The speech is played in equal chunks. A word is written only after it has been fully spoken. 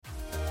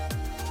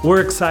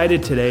We're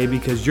excited today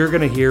because you're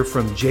going to hear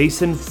from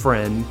Jason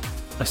Friend,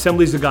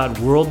 Assemblies of God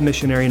World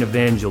Missionary and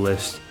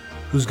Evangelist,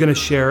 who's going to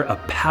share a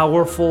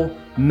powerful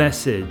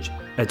message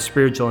at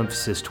Spiritual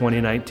Emphasis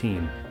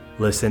 2019.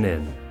 Listen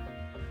in.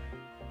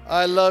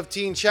 I love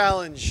Teen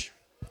Challenge,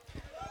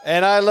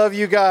 and I love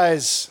you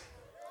guys.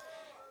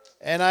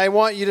 And I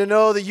want you to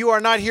know that you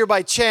are not here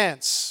by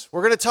chance.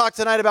 We're going to talk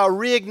tonight about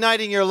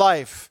reigniting your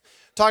life,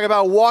 talk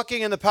about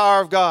walking in the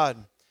power of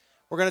God.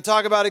 We're going to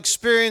talk about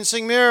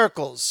experiencing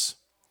miracles.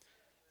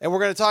 And we're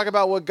going to talk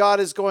about what God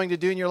is going to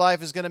do in your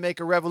life is going to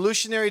make a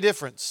revolutionary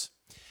difference.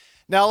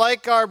 Now,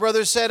 like our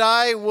brother said,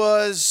 I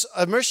was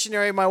a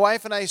missionary. My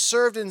wife and I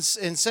served in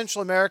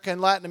Central America and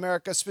Latin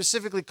America,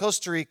 specifically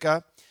Costa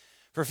Rica.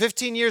 For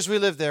 15 years we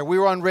lived there. We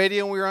were on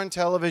radio and we were on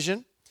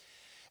television.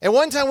 And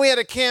one time we had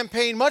a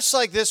campaign much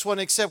like this one,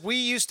 except we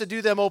used to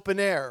do them open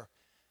air.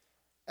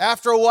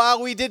 After a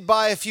while, we did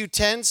buy a few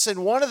tents,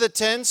 and one of the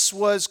tents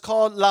was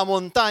called La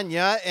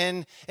Montaña,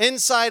 and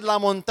inside La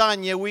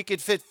Montaña, we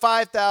could fit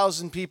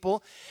 5,000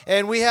 people,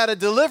 and we had a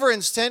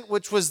deliverance tent,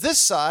 which was this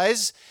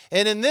size,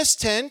 and in this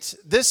tent,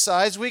 this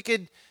size, we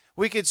could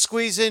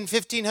squeeze in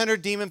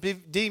 1,500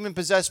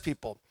 demon-possessed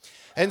people.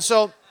 And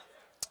so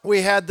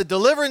we had the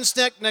deliverance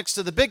tent next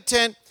to the big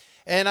tent,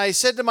 and I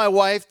said to my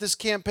wife, this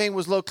campaign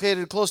was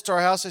located close to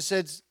our house, I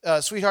said,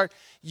 sweetheart,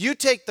 you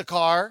take the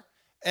car,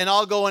 and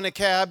I'll go in a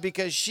cab,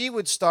 because she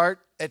would start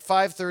at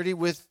 5:30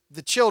 with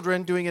the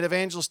children doing an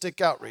evangelistic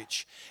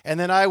outreach. And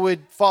then I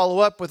would follow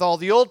up with all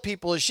the old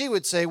people, as she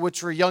would say,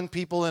 which were young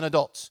people and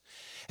adults.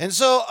 And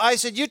so I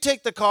said, you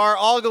take the car,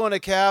 I'll go in a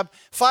cab.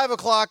 5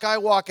 o'clock, I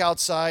walk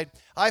outside.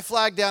 I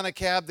flag down a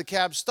cab. The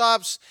cab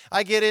stops.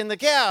 I get in the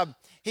cab.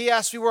 He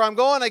asks me where I'm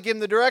going. I give him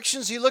the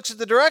directions. He looks at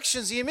the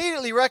directions. He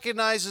immediately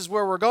recognizes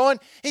where we're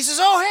going. He says,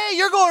 oh, hey,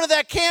 you're going to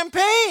that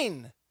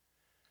campaign.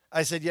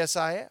 I said, yes,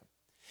 I am.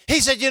 He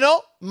said, you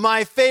know,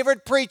 my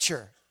favorite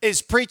preacher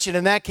is preaching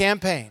in that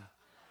campaign.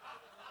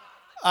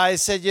 I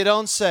said, you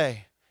don't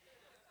say.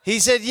 He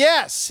said,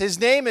 yes, his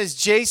name is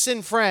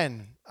Jason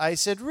Friend. I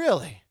said,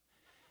 really?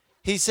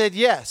 He said,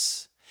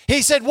 yes.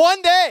 He said,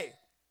 one day,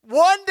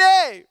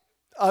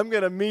 I'm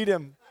going to meet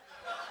him.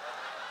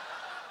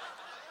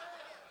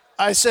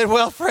 I said,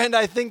 well, friend,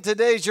 I think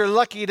today's your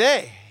lucky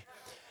day.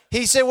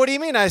 He said, what do you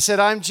mean? I said,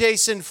 I'm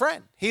Jason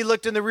Friend. He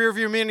looked in the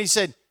rearview mirror and he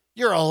said,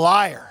 you're a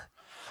liar.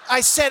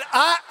 I said,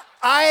 I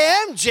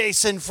am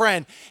Jason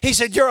Friend. He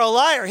said, you're a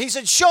liar. He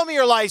said, show me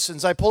your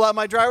license. I pull out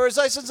my driver's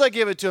license. I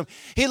give it to him.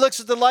 He looks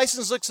at the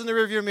license, looks in the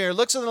rearview mirror,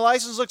 looks at the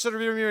license, looks at the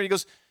rearview mirror. And he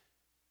goes,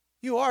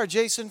 you are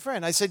Jason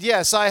Friend. I said,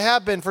 yes, I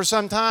have been for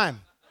some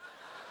time.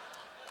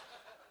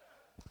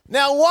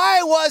 Now,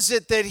 why was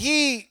it that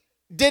he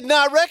did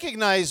not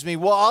recognize me?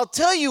 Well, I'll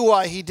tell you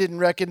why he didn't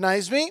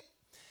recognize me.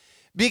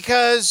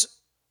 Because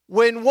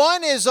when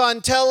one is on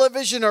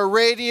television or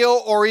radio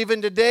or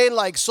even today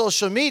like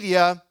social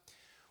media,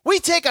 we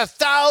take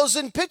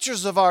 1,000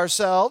 pictures of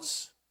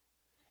ourselves,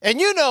 and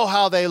you know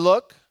how they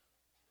look.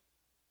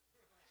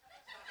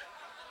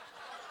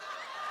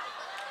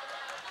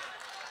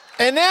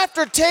 And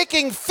after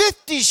taking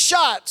 50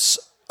 shots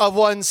of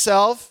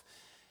oneself,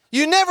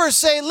 you never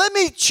say, let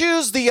me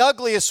choose the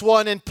ugliest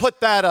one and put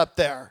that up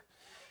there.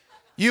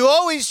 You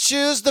always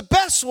choose the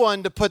best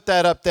one to put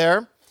that up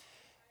there.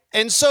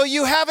 And so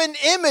you have an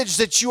image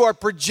that you are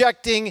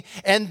projecting,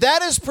 and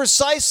that is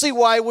precisely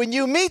why when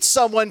you meet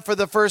someone for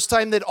the first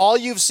time that all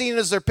you've seen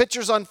is their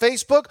pictures on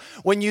Facebook,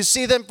 when you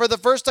see them for the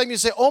first time, you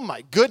say, oh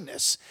my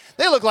goodness,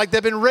 they look like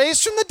they've been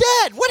raised from the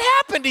dead. What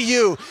happened to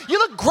you? You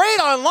look great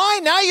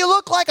online. Now you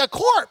look like a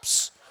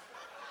corpse.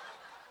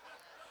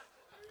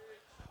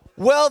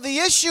 Well, the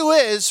issue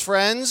is,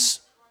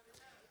 friends,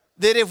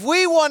 that if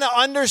we want to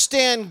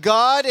understand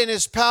God and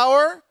His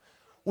power,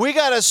 we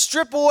got to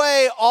strip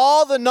away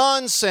all the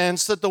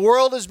nonsense that the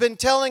world has been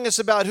telling us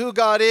about who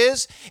God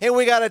is, and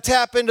we got to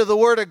tap into the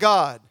Word of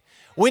God.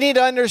 We need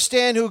to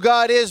understand who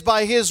God is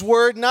by His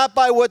Word, not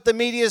by what the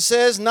media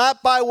says,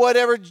 not by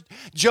whatever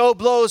Joe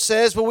Blow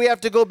says, but we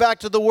have to go back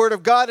to the Word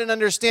of God and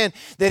understand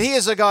that He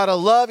is a God of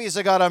love, He's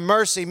a God of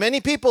mercy. Many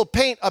people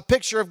paint a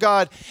picture of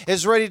God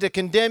as ready to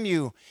condemn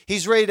you.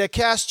 He's ready to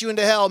cast you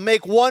into hell.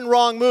 Make one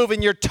wrong move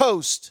and you're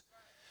toast.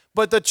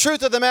 But the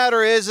truth of the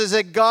matter is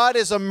that God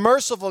is a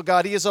merciful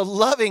God. He is a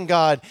loving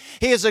God.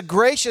 He is a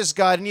gracious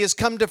God, and He has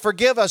come to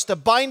forgive us, to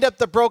bind up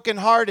the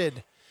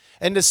brokenhearted,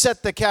 and to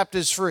set the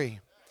captives free.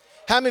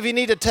 How many of you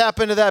need to tap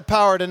into that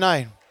power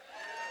tonight?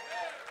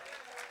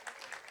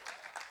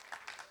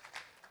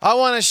 I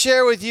want to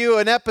share with you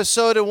an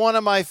episode of one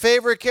of my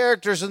favorite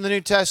characters in the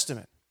New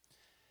Testament.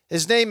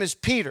 His name is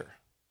Peter.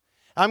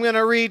 I'm going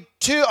to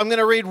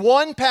read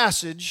one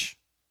passage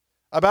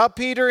about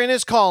Peter and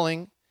his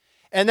calling.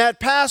 And that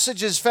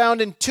passage is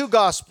found in 2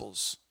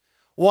 Gospels,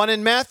 one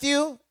in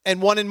Matthew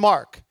and one in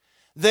Mark.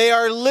 They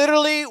are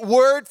literally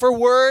word for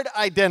word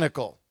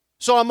identical.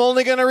 So I'm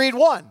only going to read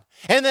one.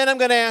 And then I'm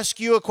going to ask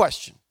you a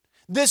question.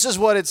 This is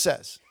what it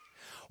says.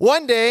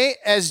 One day,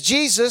 as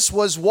Jesus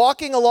was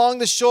walking along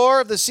the shore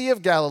of the Sea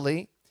of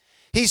Galilee,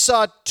 he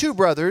saw 2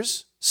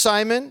 brothers,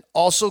 Simon,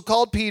 also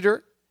called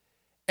Peter,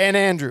 and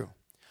Andrew,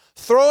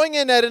 throwing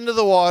a net into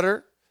the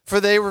water, for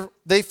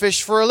they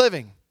fished for a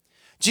living.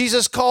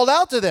 Jesus called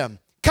out to them,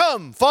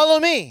 "Come, follow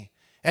me,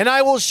 and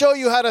I will show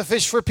you how to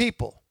fish for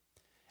people."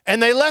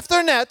 And they left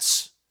their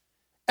nets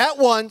at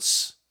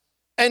once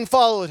and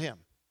followed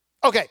him.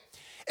 Okay,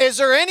 is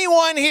there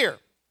anyone here,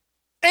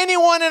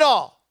 anyone at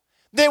all,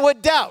 that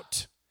would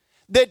doubt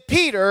that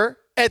Peter,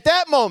 at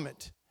that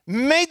moment,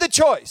 made the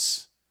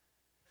choice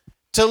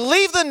to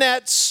leave the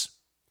nets,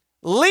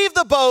 leave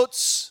the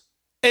boats,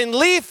 and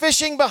leave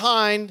fishing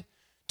behind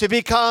to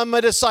become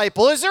a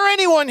disciple? Is there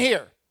anyone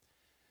here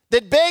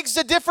that begs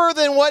to differ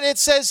than what it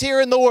says here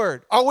in the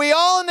Word? Are we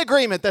all in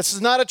agreement? This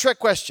is not a trick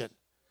question.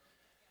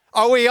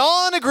 Are we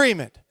all in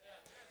agreement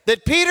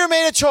that Peter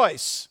made a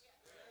choice?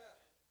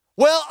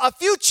 Well, a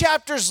few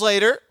chapters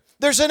later,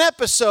 there's an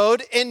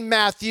episode in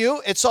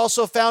Matthew. It's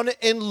also found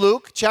in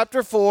Luke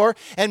chapter 4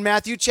 and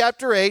Matthew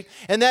chapter 8,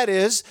 and that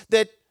is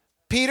that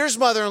Peter's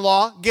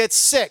mother-in-law gets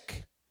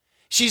sick.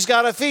 She's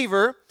got a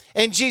fever,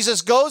 and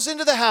Jesus goes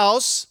into the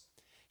house.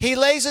 He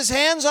lays his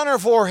hands on her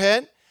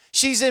forehead.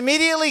 She's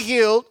immediately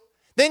healed.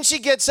 Then she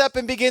gets up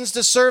and begins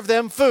to serve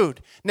them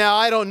food. Now,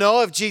 I don't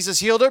know if Jesus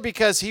healed her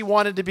because he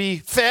wanted to be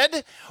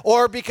fed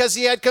or because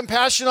he had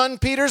compassion on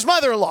Peter's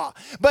mother-in-law.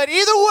 But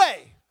either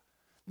way,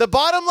 the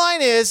bottom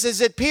line is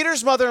that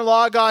Peter's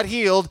mother-in-law got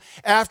healed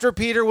after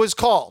Peter was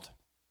called.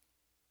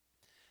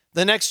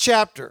 The next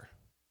chapter,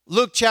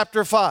 Luke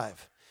chapter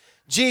 5.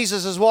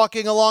 Jesus is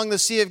walking along the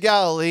Sea of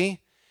Galilee,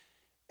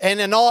 and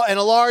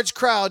a large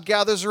crowd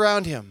gathers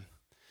around him.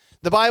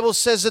 The Bible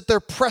says that they're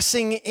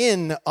pressing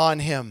in on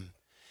him.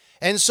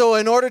 And so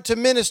in order to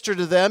minister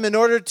to them, in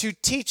order to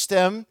teach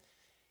them,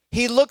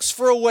 he looks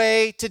for a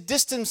way to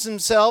distance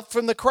himself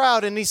from the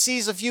crowd, and he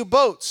sees a few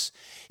boats.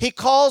 He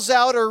calls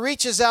out or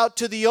reaches out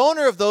to the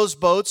owner of those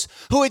boats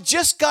who had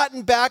just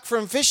gotten back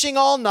from fishing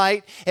all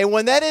night, and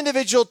when that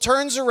individual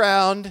turns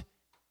around,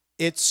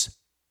 it's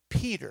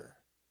Peter.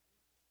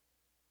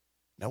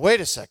 Now, wait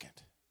a second.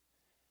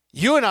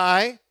 You and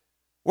I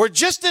were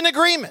just in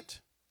agreement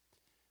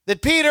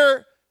that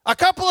Peter, a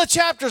couple of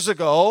chapters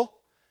ago,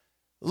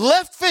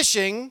 left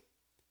fishing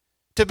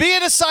to be a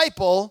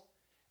disciple,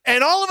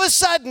 and all of a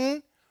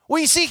sudden,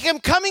 we see him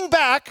coming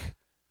back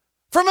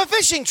from a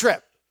fishing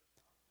trip.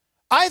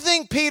 I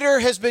think Peter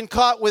has been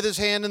caught with his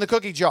hand in the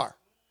cookie jar.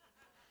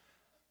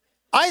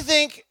 I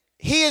think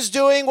he is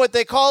doing what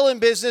they call in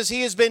business,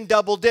 he has been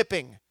double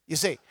dipping, you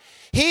see.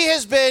 He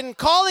has been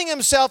calling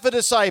himself a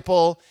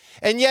disciple,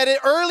 and yet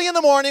early in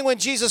the morning when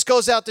Jesus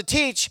goes out to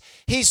teach,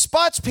 he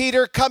spots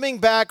Peter coming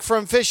back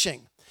from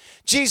fishing.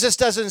 Jesus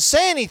doesn't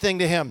say anything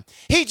to him.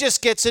 He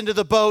just gets into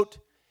the boat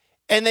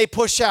and they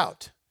push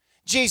out.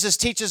 Jesus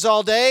teaches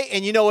all day,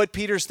 and you know what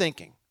Peter's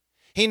thinking.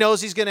 He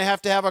knows he's going to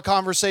have a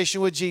conversation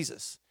with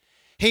Jesus.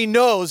 He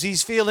knows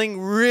he's feeling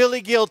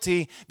really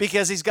guilty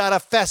because he's got to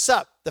fess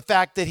up the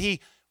fact that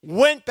he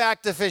went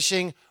back to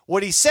fishing.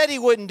 What he said he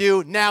wouldn't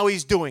do, now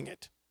he's doing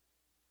it.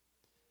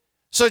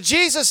 So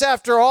Jesus,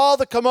 after all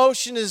the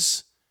commotion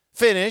is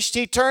finished,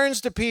 he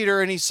turns to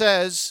Peter and he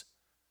says,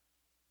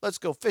 "Let's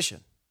go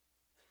fishing."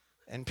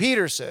 And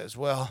Peter says,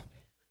 "Well,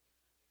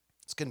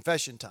 it's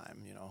confession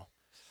time, you know.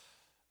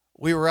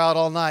 We were out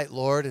all night,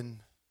 Lord, and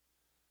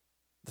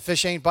the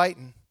fish ain't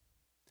biting.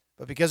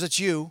 But because it's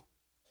you,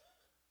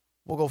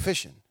 we'll go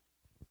fishing."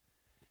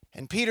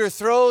 And Peter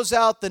throws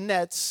out the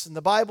nets, and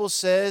the Bible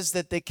says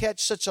that they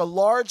catch such a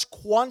large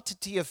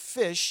quantity of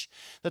fish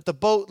that the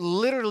boat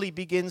literally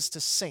begins to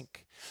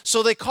sink.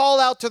 So they call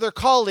out to their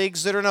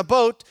colleagues that are in a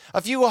boat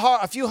a few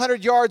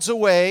hundred yards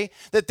away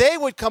that they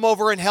would come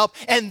over and help,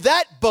 and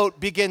that boat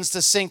begins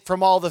to sink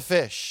from all the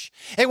fish.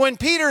 And when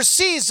Peter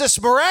sees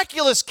this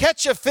miraculous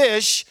catch of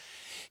fish,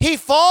 he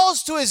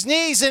falls to his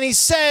knees and he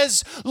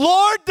says,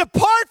 "Lord,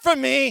 depart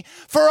from me,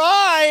 for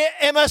I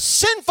am a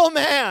sinful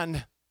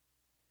man."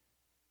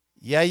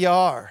 Yeah, you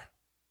are.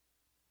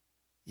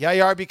 Yeah,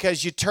 you are,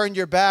 because you turned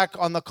your back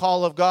on the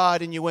call of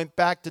God and you went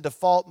back to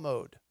default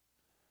mode.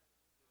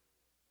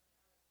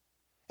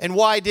 And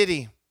why did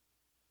he?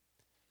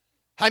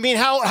 I mean,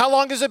 how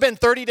long has it been?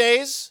 30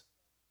 days?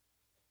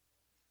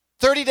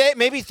 30 days,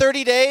 maybe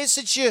 30 days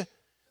since you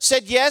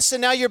said yes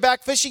and now you're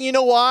back fishing. You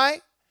know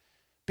why?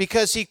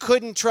 Because he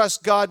couldn't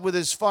trust God with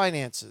his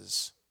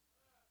finances.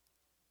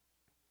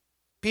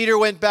 Peter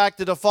went back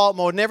to default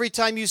mode. And every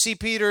time you see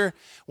Peter,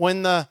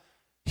 when the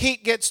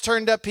heat gets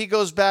turned up, he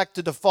goes back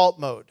to default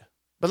mode.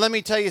 But let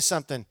me tell you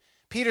something.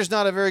 Peter's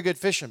not a very good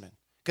fisherman,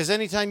 because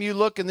anytime you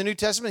look in the New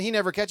Testament, he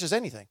never catches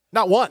anything.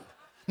 Not one.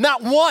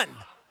 Not one.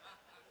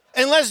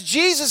 Unless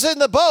Jesus is in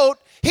the boat,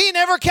 he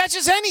never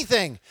catches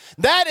anything.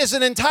 That is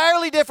an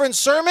entirely different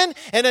sermon,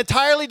 an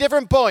entirely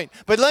different point.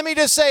 But let me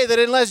just say that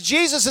unless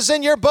Jesus is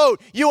in your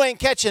boat, you ain't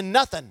catching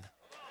nothing.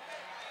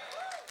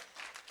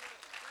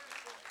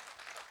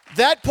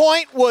 That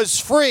point was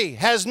free.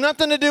 Has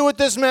nothing to do with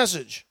this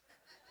message.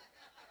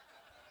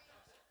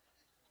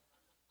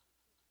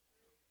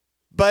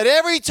 But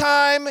every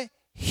time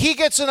he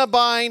gets in a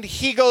bind,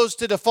 he goes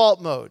to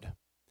default mode.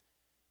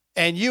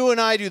 And you and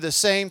I do the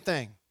same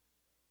thing.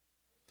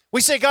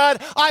 We say,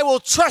 "God, I will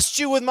trust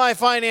you with my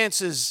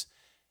finances."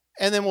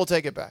 and then we'll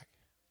take it back.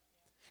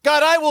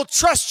 God, I will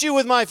trust you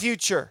with my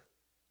future.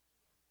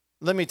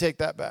 Let me take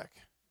that back.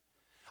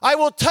 I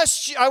will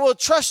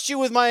trust you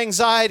with my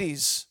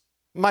anxieties,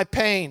 my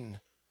pain.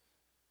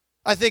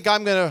 I think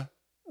I'm going to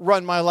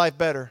run my life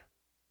better.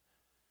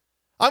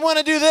 I'm going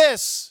to do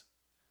this.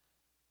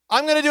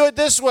 I'm going to do it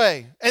this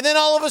way. And then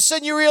all of a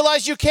sudden you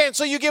realize you can't,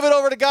 so you give it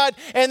over to God,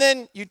 and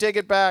then you take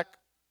it back.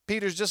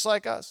 Peter's just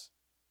like us.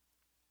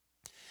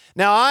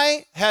 Now,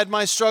 I had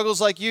my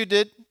struggles like you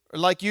did, or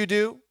like you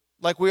do,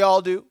 like we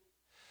all do.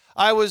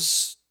 I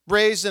was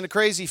raised in a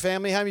crazy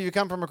family. How many of you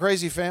come from a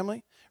crazy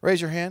family?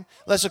 Raise your hand.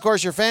 Unless, of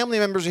course, your family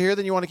members are here,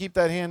 then you want to keep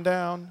that hand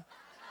down.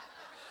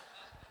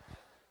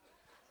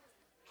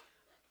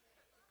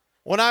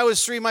 When I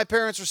was 3, my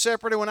parents were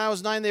separated. When I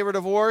was 9, they were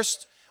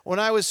divorced. When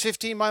I was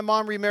 15, my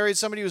mom remarried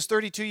somebody who was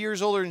 32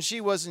 years older than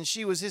she was, and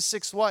she was his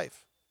 6th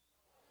wife.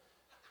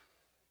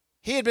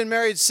 He had been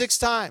married 6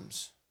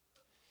 times.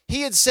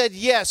 He had said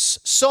yes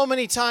so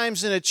many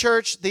times in a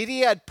church that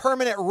he had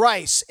permanent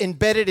rice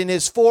embedded in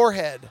his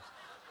forehead.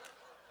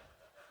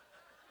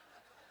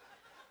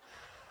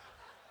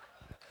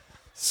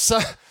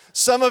 So,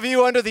 some of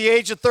you under the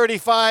age of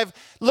 35,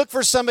 look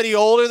for somebody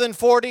older than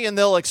 40 and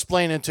they'll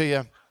explain it to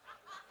you.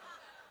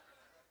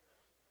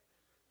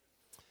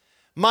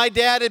 My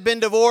dad had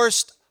been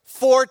divorced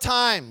 4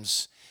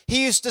 times.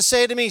 He used to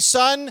say to me,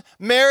 son,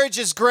 marriage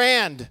is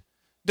grand.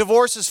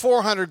 Divorce is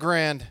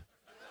 $400,000.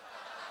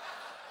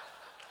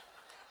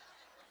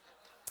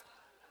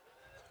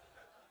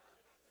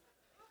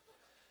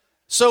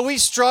 So we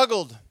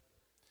struggled.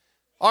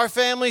 Our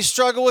family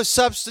struggled with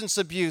substance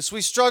abuse.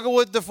 We struggled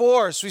with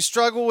divorce. We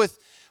struggled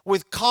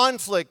with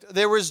conflict.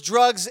 There was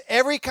drugs,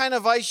 every kind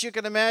of vice you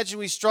can imagine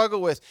we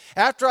struggled with.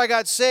 After I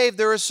got saved,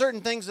 there were certain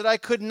things that I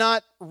could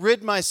not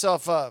rid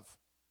myself of.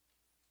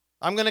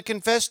 I'm going to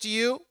confess to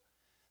you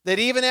that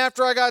even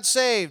after I got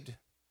saved,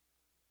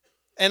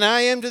 and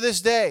I am to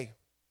this day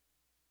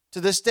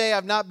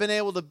I've not been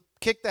able to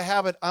kick the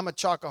habit. I'm a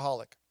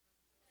chocoholic.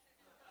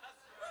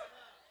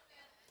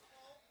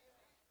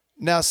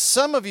 Now,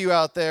 some of you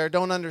out there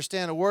don't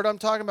understand a word I'm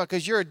talking about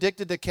because you're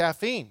addicted to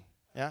caffeine.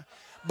 Yeah.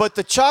 But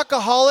the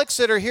chocoholics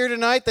that are here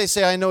tonight, they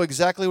say, I know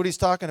exactly what he's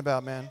talking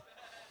about, man.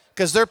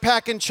 Because they're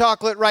packing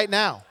chocolate right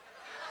now.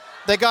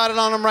 They got it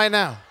on them right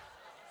now.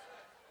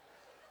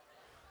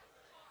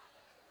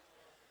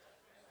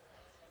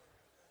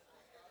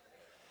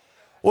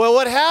 Well,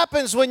 what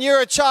happens when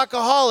you're a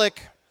chocoholic,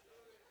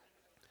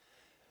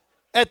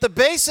 at the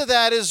base of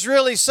that is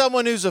really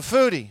someone who's a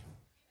foodie.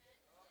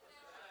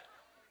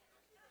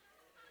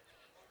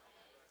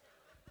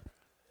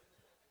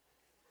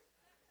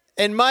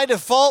 And my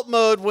default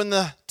mode when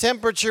the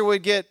temperature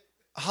would get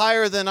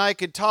higher than I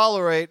could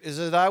tolerate is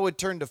that I would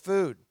turn to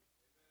food.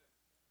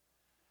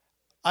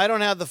 I don't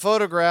have the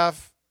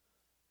photograph,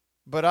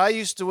 but I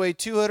used to weigh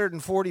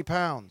 240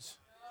 pounds.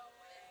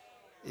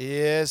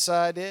 Yes,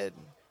 I did.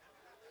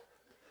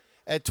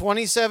 At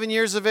 27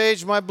 years of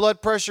age, my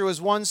blood pressure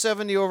was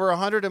 170 over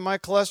 100, and my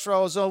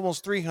cholesterol was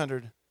almost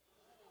 300.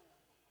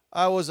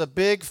 I was a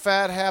big,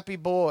 fat, happy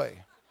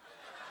boy.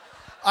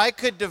 I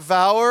could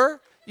devour...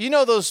 You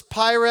know those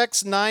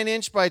Pyrex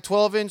 9-inch by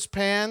 12-inch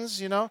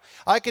pans, you know?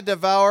 I could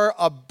devour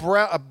a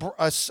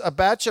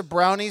batch of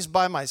brownies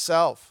by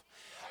myself.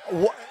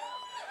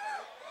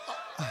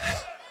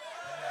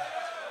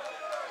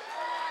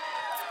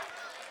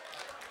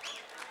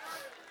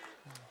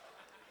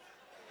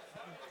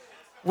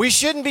 We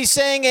shouldn't be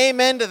saying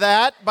amen to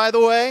that, by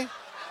the way.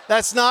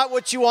 That's not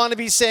what you want to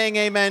be saying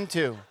amen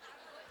to.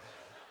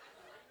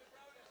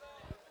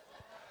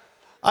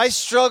 I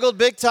struggled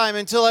big time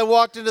until I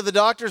walked into the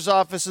doctor's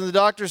office and the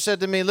doctor said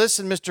to me,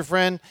 listen, Mr.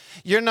 Friend,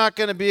 you're not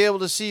going to be able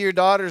to see your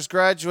daughters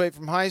graduate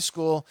from high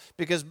school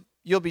because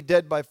you'll be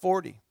dead by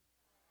 40.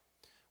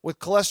 With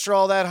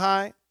cholesterol that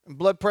high and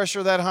blood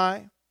pressure that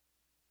high,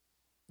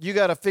 you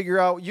got to figure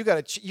out, you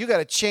got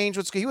to change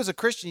what's, he was a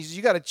Christian, he says,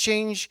 you got to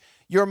change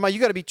your mind,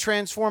 you got to be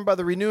transformed by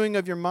the renewing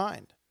of your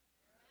mind.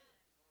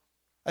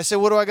 I said,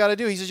 what do I got to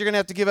do? He says, you're going to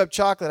have to give up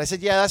chocolate. I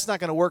said, yeah, that's not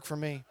going to work for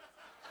me.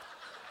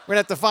 We're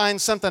going to have to find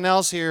something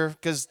else here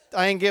because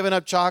I ain't giving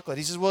up chocolate.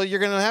 He says, well, you're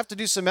going to have to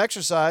do some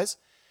exercise.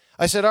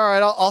 I said, all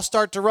right, I'll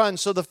start to run.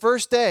 So the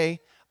first day,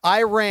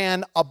 I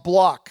ran a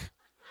block.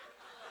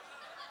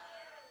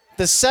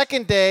 The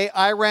second day,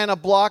 I ran a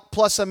block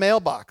plus a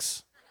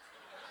mailbox.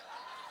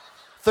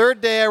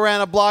 Third day, I ran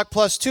a block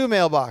plus 2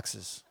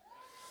 mailboxes.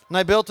 And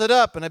I built it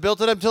up, and I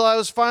built it up until I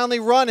was finally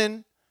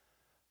running.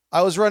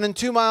 I was running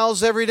 2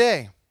 miles every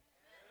day.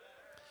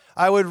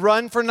 I would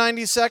run for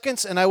 90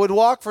 seconds and I would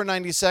walk for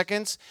 90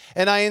 seconds,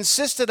 and I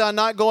insisted on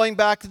not going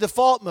back to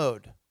default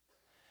mode.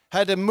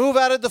 Had to move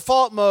out of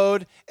default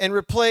mode and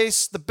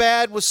replace the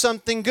bad with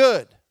something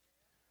good.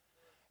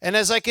 And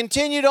as I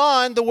continued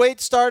on, the weight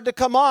started to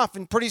come off,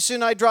 and pretty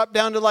soon I dropped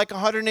down to like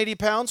 180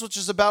 pounds, which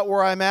is about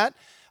where I'm at.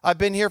 I've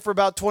been here for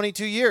about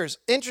 22 years.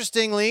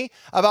 Interestingly,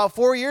 about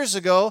 4 years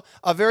ago,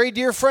 a very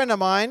dear friend of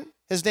mine,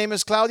 His name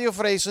is Claudio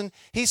Freisen.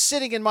 He's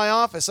sitting in my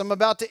office. I'm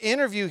about to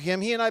interview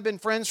him. He and I have been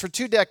friends for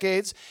 2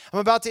 decades. I'm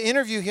about to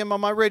interview him on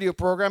my radio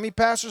program. He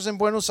pastors in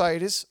Buenos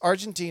Aires,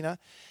 Argentina.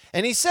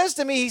 And he says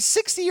to me, he's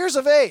 60 years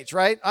of age,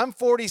 right? I'm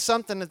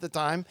 40-something at the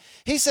time.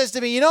 He says to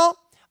me,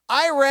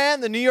 I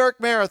ran the New York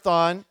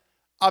Marathon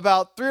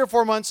about 3 or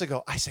 4 months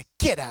ago. I said,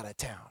 get out of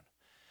town.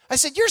 I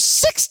said, you're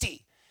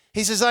 60.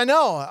 He says, I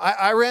know.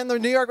 I ran the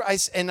New York. I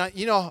don't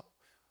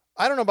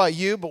know about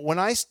you, but when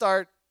I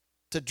start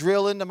to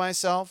drill into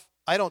myself,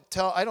 I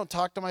don't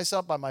talk to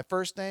myself by my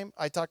first name.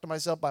 I talk to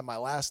myself by my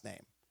last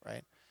name,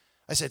 right?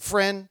 I said,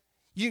 friend,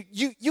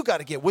 you got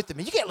to get with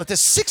me. You can't let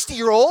this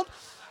 60-year-old,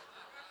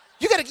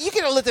 you got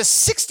to let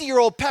this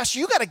 60-year-old pastor,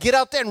 you got to get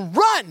out there and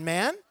run,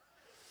 man.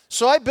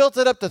 So I built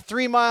it up to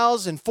 3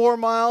 miles and 4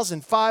 miles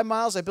and 5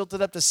 miles. I built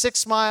it up to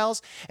 6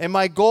 miles. And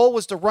my goal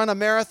was to run a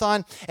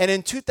marathon. And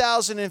in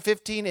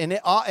 2015,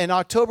 in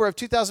October of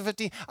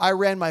 2015, I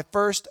ran my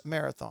first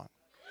marathon.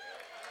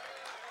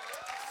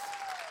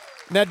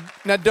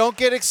 Now don't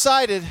get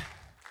excited.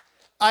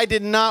 I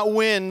did not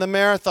win the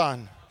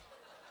marathon.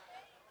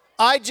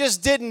 I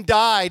just didn't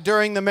die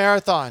during the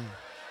marathon.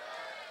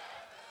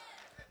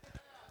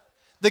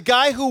 The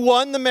guy who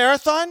won the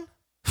marathon,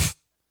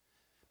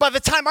 by the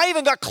time I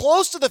even got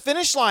close to the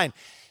finish line,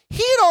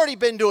 he had already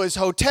been to his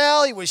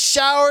hotel. He was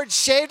showered,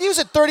 shaved. He was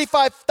at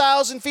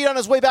 35,000 feet on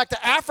his way back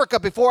to Africa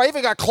before I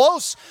even got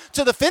close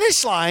to the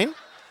finish line.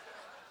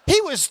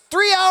 He was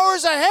 3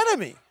 hours ahead of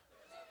me.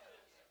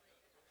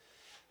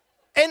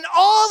 And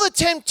all the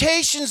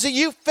temptations that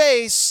you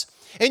face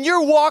in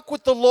your walk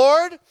with the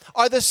Lord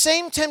are the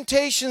same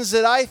temptations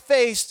that I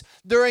faced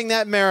during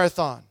that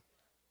marathon.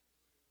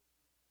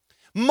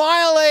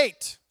 Mile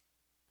 8,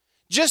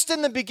 just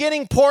in the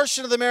beginning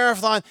portion of the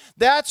marathon,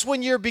 that's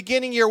when you're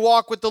beginning your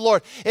walk with the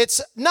Lord. It's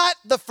not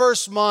the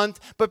first month,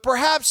 but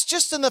perhaps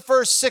just in the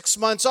first 6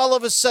 months, all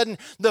of a sudden,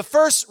 the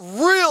first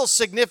real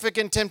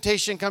significant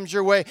temptation comes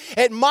your way.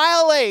 At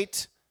mile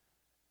 8,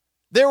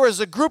 there was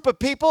a group of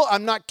people,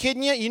 I'm not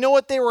kidding you. You know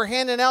what they were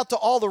handing out to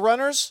all the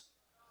runners?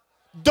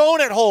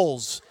 Donut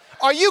holes.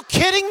 Are you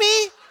kidding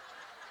me?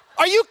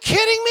 Are you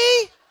kidding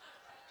me?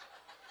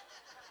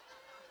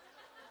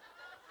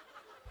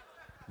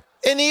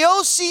 In the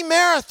OC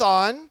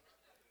Marathon,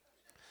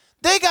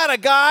 they got a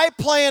guy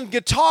playing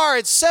guitar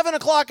at 7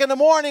 o'clock in the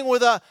morning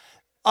with a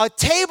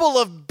table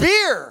of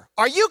beer.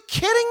 Are you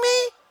kidding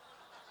me?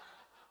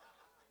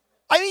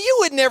 I mean, you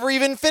would never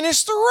even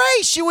finish the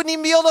race. You wouldn't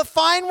even be able to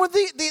find where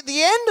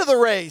the end of the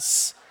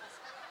race.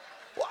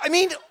 I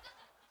mean,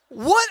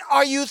 what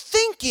are you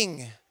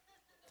thinking?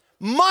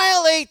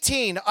 Mile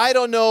 18, I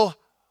don't know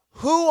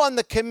who on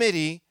the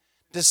committee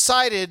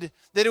decided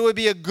that it would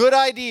be a good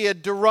idea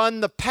to run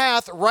the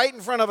path right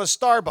in front of a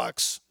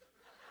Starbucks.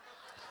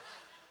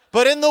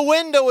 But in the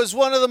window is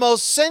one of the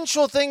most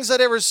sensual things I'd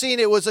ever seen.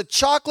 It was a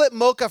chocolate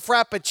mocha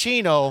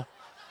frappuccino.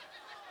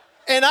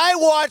 And I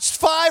watched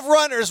 5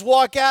 runners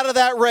walk out of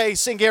that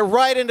race and get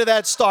right into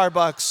that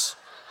Starbucks.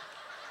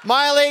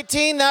 Mile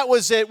 18, that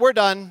was it. We're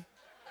done.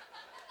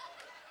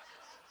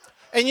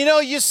 And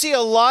you see a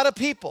lot of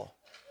people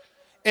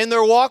in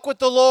their walk with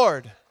the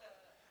Lord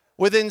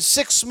within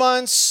 6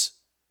 months,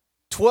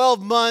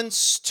 12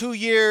 months, 2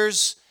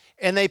 years,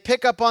 and they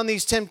pick up on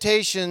these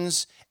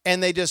temptations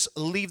and they just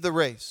leave the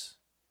race.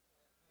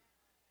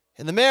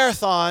 In the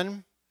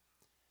marathon,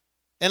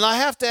 and I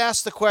have to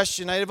ask the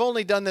question, I've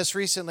only done this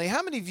recently.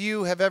 How many of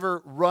you have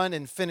ever run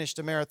and finished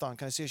a marathon?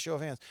 Can I see a show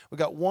of hands? We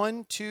got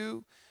 1,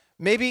 2,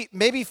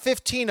 maybe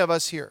 15 of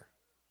us here.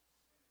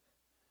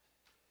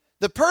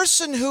 The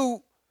person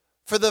who,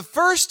 for the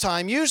first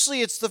time,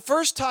 usually it's the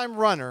first time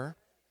runner,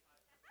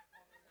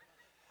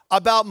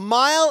 about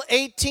mile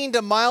 18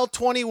 to mile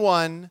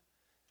 21,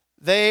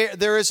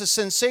 there is a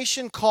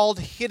sensation called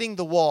hitting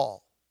the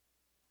wall.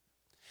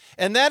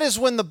 And that is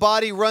when the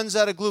body runs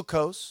out of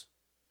glucose.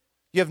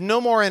 You have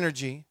no more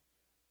energy,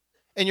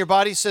 and your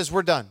body says,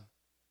 we're done.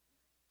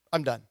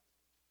 I'm done.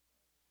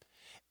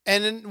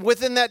 And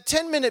within that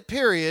 10-minute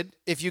period,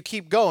 if you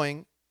keep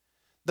going,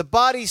 the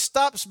body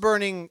stops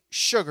burning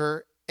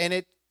sugar, and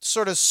it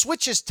sort of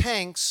switches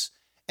tanks,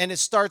 and it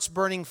starts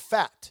burning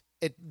fat.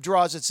 It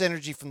draws its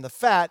energy from the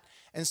fat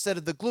instead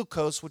of the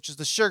glucose, which is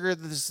the sugar,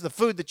 this is the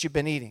food that you've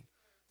been eating.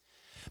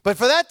 But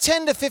for that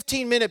 10 to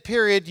 15-minute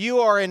period,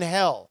 you are in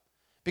hell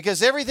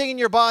because everything in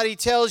your body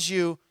tells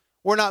you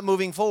we're not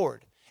moving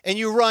forward. And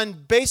you run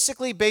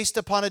basically based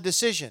upon a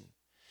decision.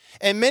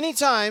 And many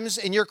times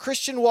in your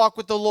Christian walk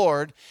with the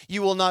Lord,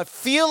 you will not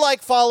feel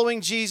like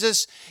following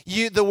Jesus.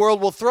 The world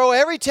will throw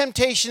every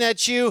temptation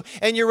at you,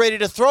 and you're ready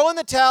to throw in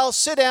the towel,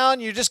 sit down,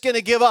 you're just going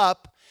to give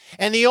up.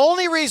 And the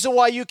only reason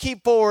why you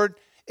keep forward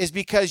is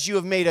because you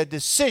have made a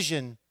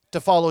decision to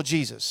follow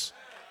Jesus.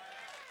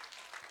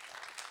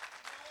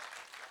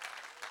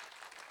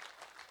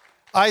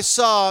 I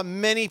saw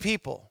many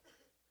people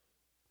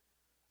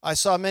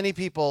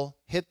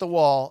hit the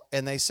wall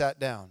and they sat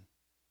down.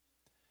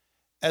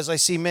 As I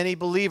see many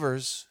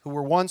believers who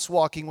were once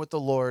walking with the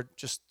Lord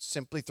just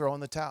simply throw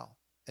in the towel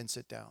and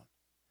sit down.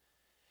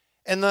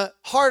 And the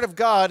heart of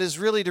God is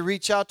really to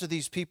reach out to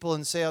these people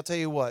and say, I'll tell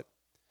you what,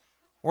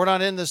 We're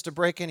not in this to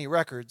break any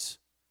records.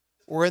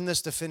 We're in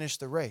this to finish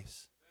the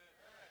race.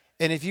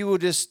 And if you will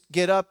just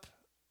get up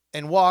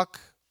and walk,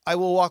 I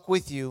will walk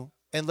with you,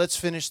 and let's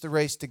finish the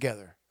race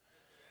together.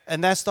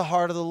 And that's the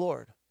heart of the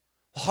Lord.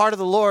 The heart of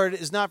the Lord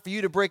is not for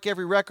you to break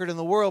every record in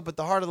the world, but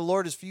the heart of the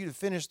Lord is for you to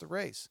finish the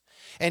race.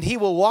 And He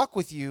will walk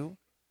with you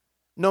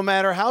no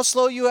matter how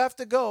slow you have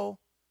to go,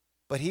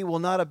 but He will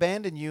not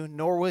abandon you,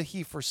 nor will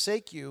He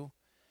forsake you,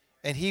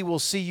 and He will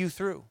see you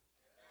through,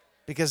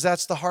 because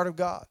that's the heart of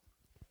God.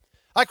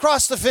 I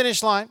crossed the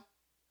finish line.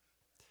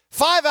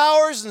 5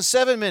 hours and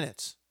 7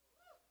 minutes.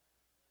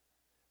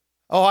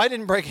 Oh, I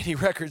didn't break any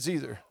records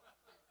either.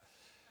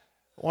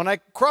 When I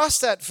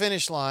crossed that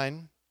finish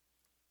line,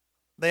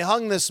 they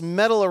hung this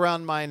medal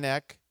around my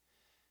neck,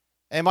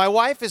 and my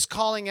wife is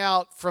calling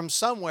out from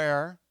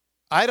somewhere.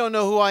 I don't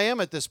know who I am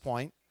at this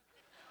point.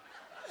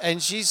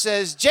 And she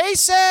says,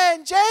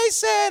 Jason,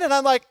 Jason. And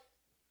I'm like,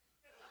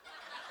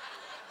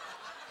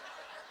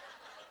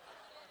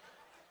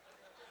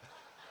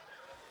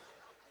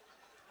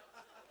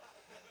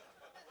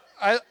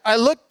 I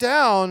look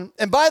down,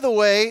 and by the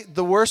way,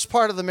 the worst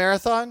part of the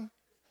marathon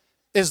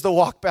is the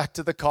walk back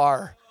to the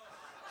car.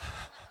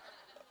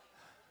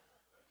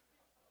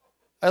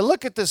 I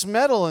look at this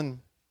medal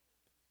and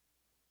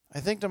I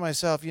think to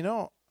myself,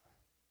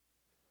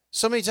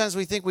 so many times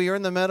we think we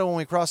earn the medal when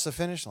we cross the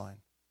finish line.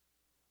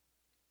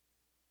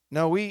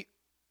 No, we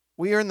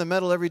earn the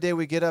medal every day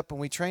we get up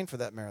and we train for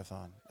that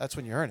marathon. That's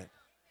when you earn it.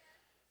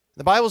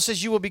 The Bible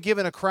says you will be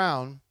given a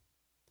crown.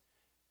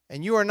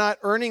 And you are not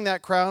earning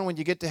that crown when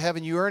you get to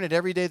heaven. You earn it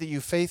every day that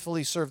you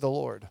faithfully serve the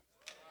Lord.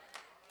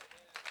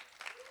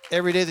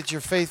 Every day that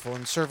you're faithful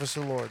in service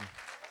of the Lord.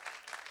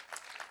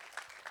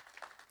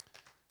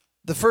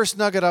 The first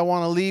nugget I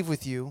want to leave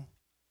with you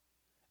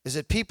is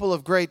that people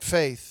of great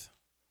faith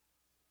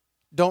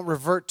don't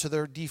revert to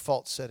their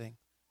default setting.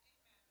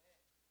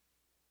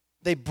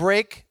 They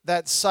break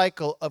that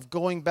cycle of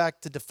going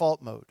back to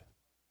default mode.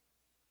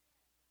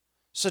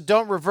 So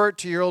don't revert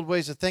to your old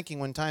ways of thinking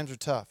when times are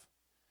tough.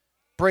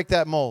 Break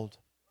that mold.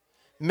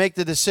 Make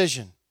the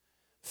decision.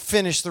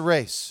 Finish the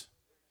race.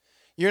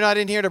 You're not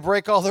in here to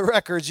break all the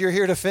records. You're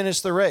here to finish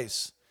the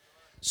race.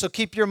 So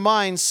keep your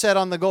mind set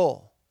on the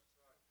goal.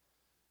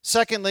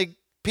 Secondly,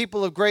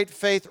 people of great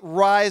faith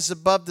rise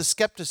above the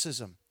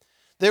skepticism.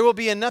 There will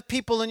be enough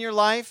people in your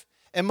life,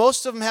 and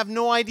most of them have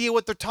no idea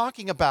what they're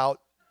talking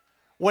about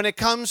when it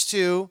comes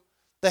to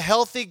the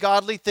healthy,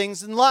 godly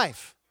things in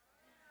life.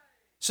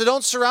 So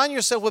don't surround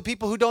yourself with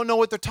people who don't know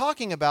what they're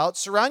talking about.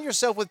 Surround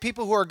yourself with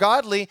people who are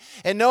godly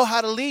and know how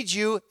to lead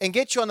you and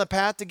get you on the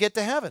path to get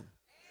to heaven.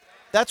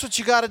 That's what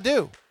you got to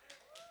do.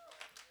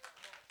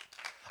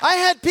 I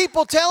had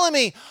people telling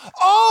me,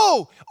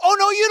 oh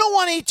no, you don't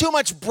want to eat too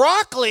much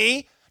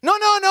broccoli. No,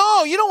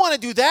 you don't want to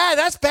do that.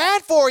 That's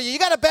bad for you. You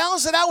got to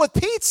balance it out with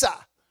pizza.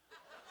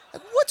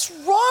 Like, what's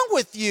wrong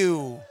with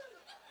you?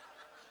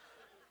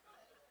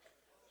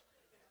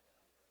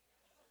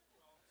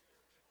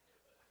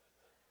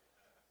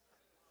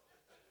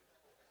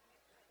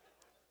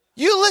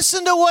 You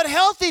listen to what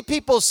healthy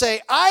people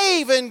say. I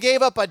even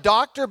gave up a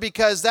doctor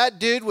because that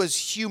dude was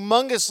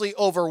humongously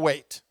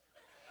overweight.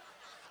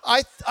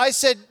 I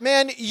said,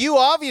 man, you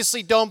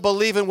obviously don't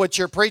believe in what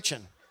you're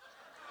preaching.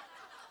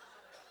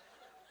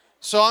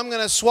 So I'm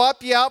going to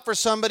swap you out for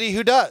somebody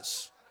who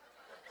does.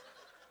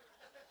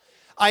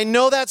 I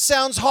know that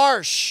sounds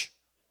harsh,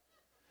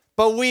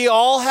 but we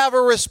all have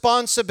a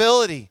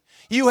responsibility.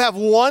 You have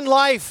one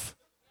life.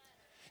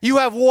 You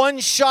have one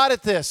shot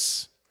at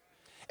this.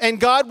 And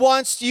God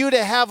wants you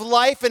to have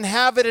life and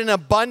have it in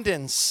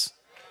abundance.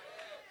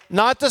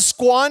 Not to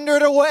squander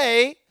it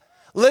away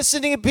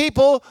listening to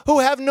people who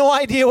have no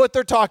idea what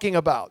they're talking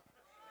about.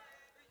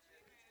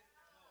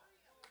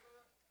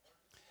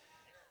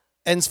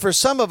 And for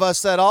some of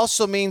us, that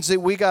also means that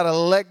we got to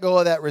let go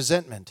of that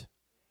resentment.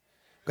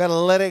 We've got to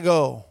let it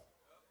go.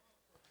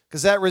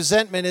 Because that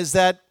resentment is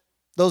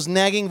those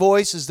nagging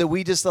voices that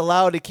we just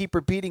allow to keep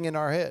repeating in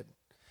our head.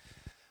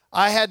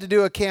 I had to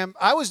do a camp.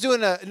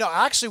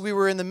 We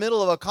were in the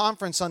middle of a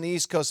conference on the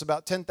East Coast,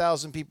 about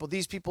 10,000 people.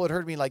 These people had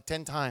heard me like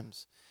 10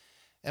 times.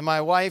 And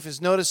my wife is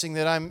noticing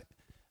that I'm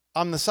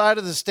on the side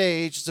of the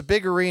stage. It's a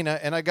big arena,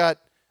 and I got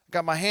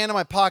my hand in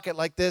my pocket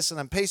like this, and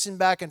I'm pacing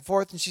back and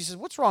forth. And she says,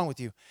 what's wrong with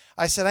you?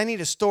 I said, I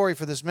need a story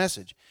for this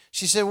message.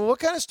 She said, well, what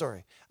kind of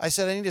story? I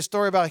said, I need a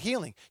story about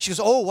healing. She goes,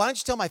 oh, why don't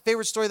you tell my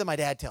favorite story that my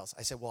dad tells?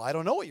 I said, well, I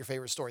don't know what your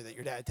favorite story that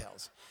your dad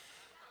tells.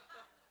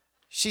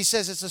 She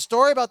says, it's a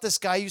story about this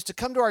guy who used to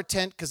come to our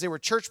tent because they were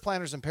church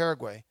planners in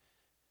Paraguay.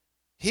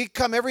 He'd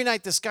come every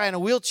night, this guy in a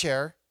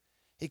wheelchair.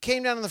 He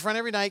came down in the front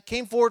every night,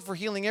 came forward for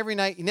healing every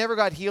night. He never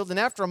got healed. And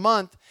after a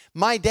month,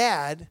 my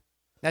dad,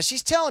 now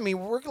she's telling me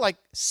we're like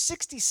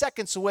 60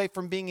 seconds away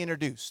from being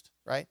introduced,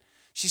 right?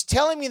 She's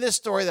telling me this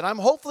story that I'm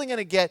hopefully going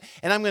to get,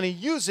 and I'm going to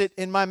use it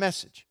in my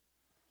message.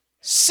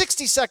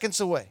 60 seconds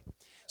away.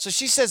 So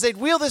she says they'd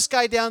wheel this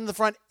guy down in the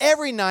front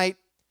every night,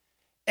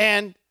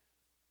 and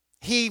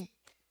he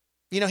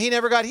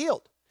never got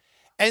healed.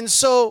 And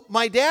so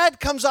my dad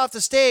comes off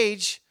the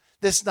stage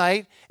this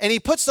night, and he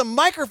puts the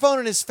microphone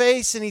in his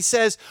face and he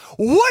says,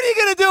 "What are you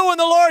going to do when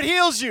the Lord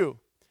heals you?"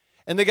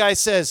 And the guy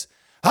says,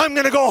 "I'm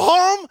going to go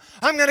home,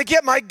 I'm going to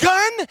get my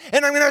gun,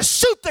 and I'm going to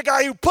shoot the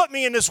guy who put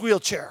me in this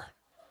wheelchair."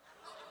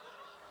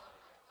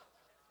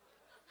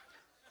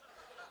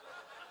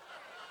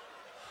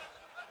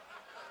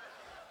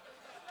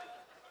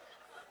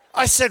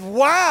 I said,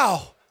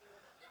 "Wow."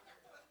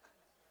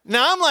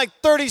 Now I'm like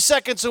 30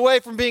 seconds away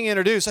from being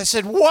introduced. I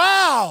said,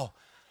 "Wow."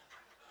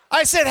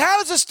 I said, "How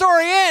does the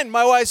story end?"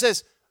 My wife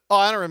says, "Oh,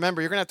 I don't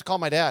remember. You're going to have to call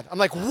my dad." I'm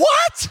like,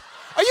 "What?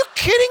 Are you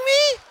kidding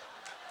me?"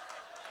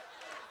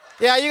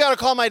 "Yeah, you got to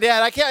call my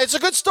dad. I can't. It's a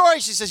good story."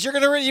 She says, you're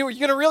going to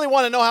really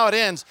want to know how it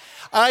ends.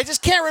 I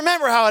just can't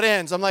remember how it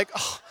ends." I'm like,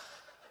 "Oh."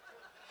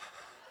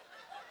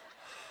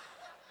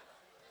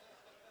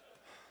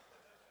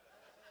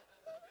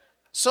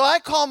 So I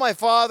call my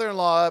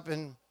father-in-law up,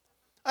 and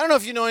I don't know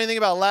if you know anything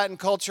about Latin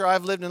culture.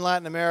 I've lived in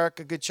Latin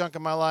America a good chunk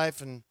of my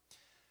life, and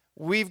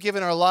we've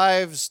given our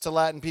lives to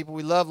Latin people.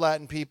 We love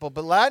Latin people,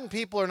 but Latin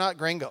people are not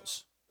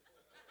gringos.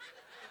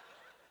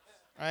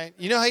 Right?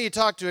 You know how you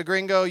talk to a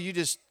gringo? You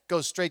just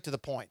go straight to the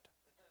point.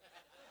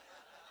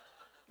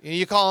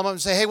 You call them up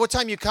and say, "Hey, what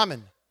time you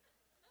coming?"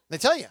 They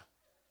tell you.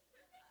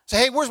 Say,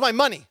 "Hey, where's my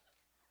money?"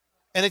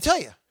 And they tell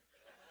you.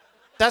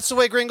 That's the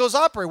way gringos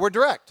operate. We're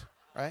direct,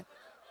 right?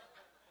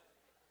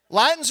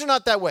 Latins are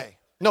not that way.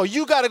 No,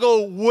 you got to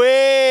go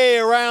way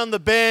around the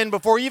bend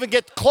before you even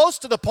get close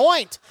to the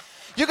point.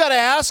 You got to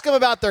ask them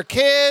about their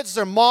kids,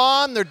 their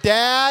mom, their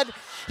dad.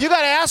 You got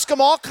to ask them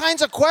all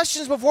kinds of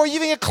questions before you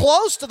even get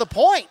close to the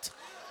point.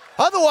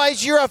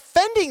 Otherwise, you're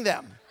offending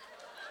them.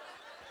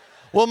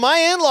 Well, my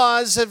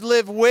in-laws have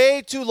lived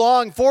way too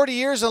long, 40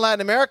 years in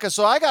Latin America,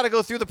 so I got to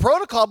go through the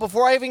protocol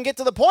before I even get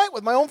to the point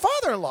with my own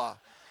father-in-law.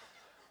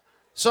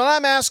 So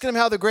I'm asking him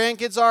how the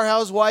grandkids are, how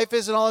his wife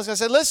is, and all this. I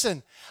said,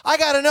 "Listen, I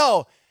got to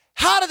know,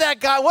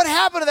 what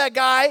happened to that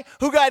guy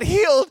who got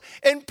healed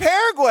in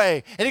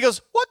Paraguay?" And he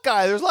goes, "What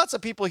guy? There's lots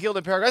of people healed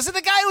in Paraguay." I said,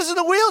 "The guy who was in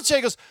the wheelchair."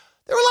 He goes,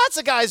 "There were lots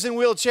of guys in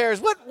wheelchairs.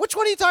 Which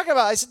one are you talking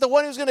about?" I said, "The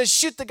one who's going to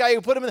shoot the guy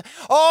who put him in the..."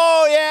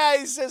 "Oh, yeah,"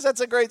 he says, "that's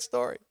a great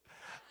story."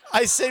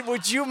 I said,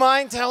 "Would you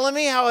mind telling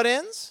me how it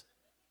ends?"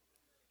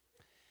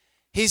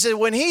 He said,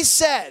 "When he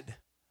said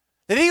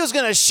that he was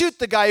going to shoot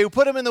the guy who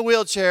put him in the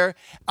wheelchair,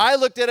 I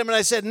looked at him and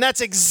I said, 'And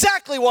that's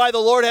exactly why the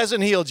Lord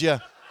hasn't healed you.'"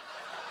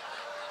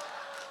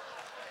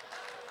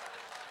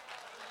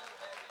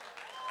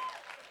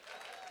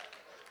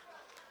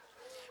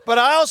 But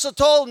I also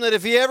told him that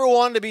if he ever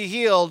wanted to be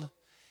healed,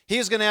 he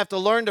was going to have to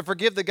learn to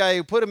forgive the guy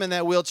who put him in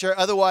that wheelchair.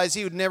 Otherwise,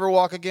 he would never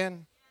walk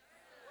again.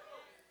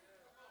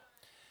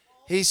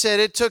 He said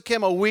it took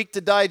him a week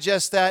to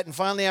digest that. And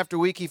finally, after a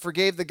week, he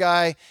forgave the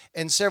guy.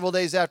 And several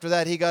days after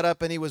that, he got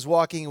up and he was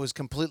walking and was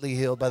completely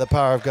healed by the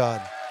power of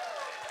God.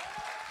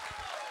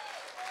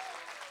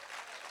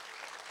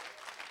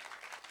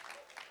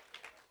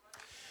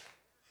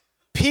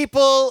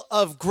 People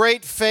of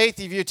great faith,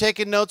 if you're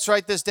taking notes,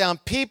 write this down.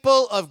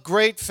 People of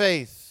great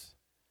faith,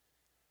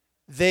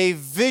 they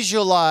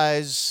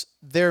visualize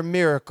their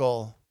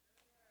miracle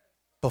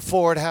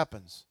before it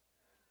happens.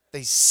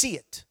 They see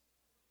it.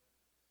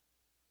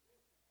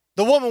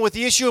 The woman with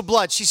the issue of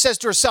blood, she says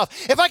to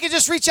herself, "If I could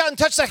just reach out and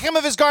touch the hem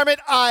of his garment,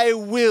 I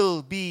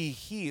will be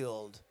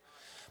healed."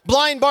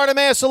 Blind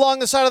Bartimaeus along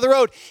the side of the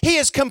road, he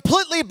is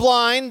completely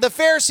blind. The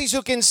Pharisees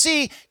who can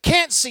see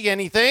can't see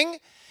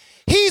anything.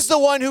 He's the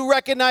one who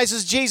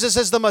recognizes Jesus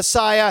as the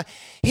Messiah.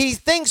 He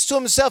thinks to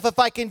himself, "If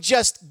I can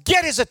just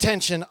get his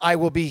attention, I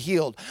will be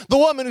healed." The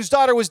woman whose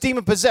daughter was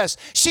demon-possessed,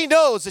 she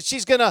knows that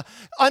she's going to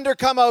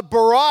undercome a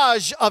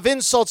barrage of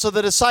insults of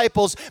the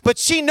disciples, but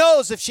she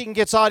knows if she can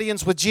get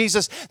audience with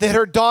Jesus, that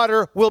her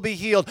daughter will be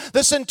healed.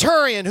 The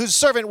centurion whose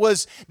servant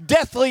was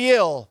deathly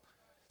ill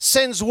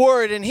sends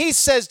word, and he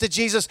says to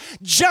Jesus,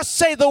 "Just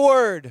say the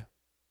word,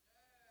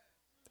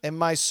 and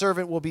my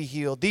servant will be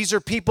healed." These are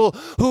people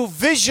who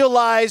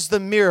visualize the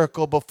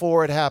miracle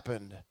before it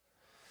happened.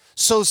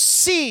 So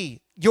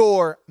see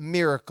your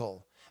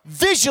miracle.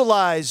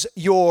 Visualize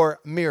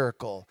your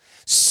miracle.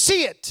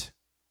 See it.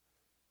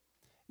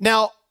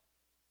 Now,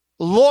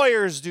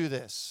 lawyers do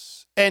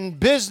this, and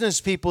business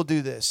people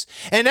do this,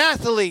 and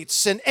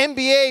athletes and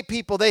NBA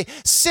people, they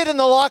sit in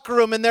the locker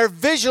room and they're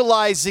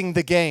visualizing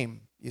the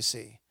game, you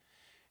see.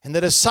 And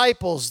the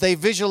disciples, they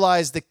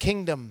visualize the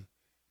kingdom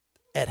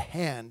at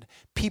hand,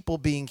 people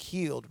being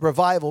healed,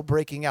 revival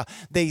breaking out.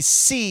 They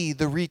see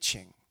the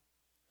reaching.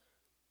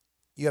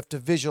 You have to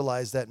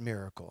visualize that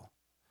miracle.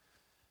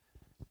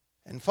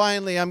 And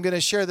finally, I'm going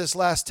to share this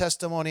last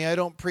testimony. I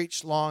don't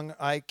preach long.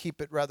 I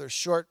keep it rather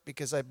short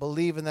because I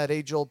believe in that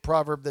age-old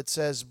proverb that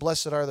says,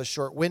 "Blessed are the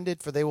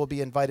short-winded, for they will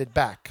be invited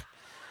back."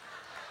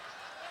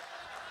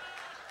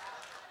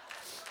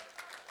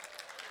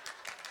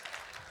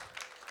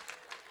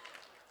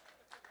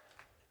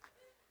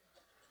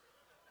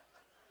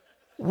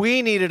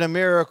 We needed a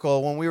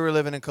miracle when we were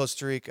living in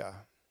Costa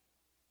Rica.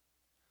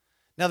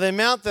 Now, the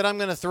amount that I'm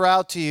going to throw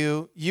out to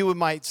you, you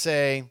might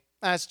say,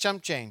 "That's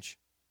chump change."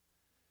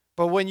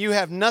 But when you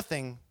have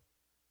nothing,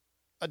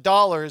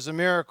 $1 is a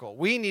miracle.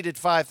 We needed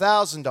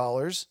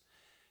 $5,000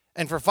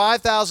 And for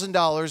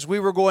 $5,000, we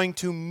were going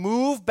to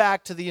move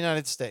back to the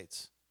United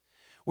States.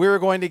 We were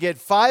going to get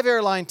 5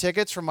 airline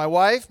tickets for my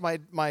wife, my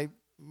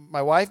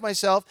wife,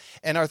 myself,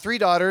 and our 3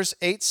 daughters,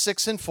 8,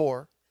 6, and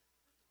 4.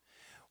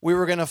 We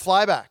were going to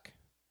fly back.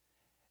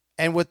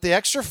 And with the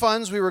extra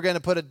funds, we were going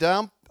to put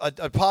a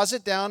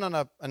deposit down on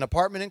an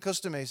apartment in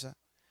Costa Mesa,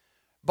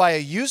 buy a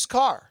used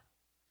car.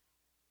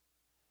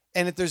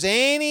 And if there's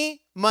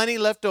any money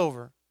left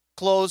over,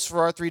 clothes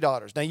for our 3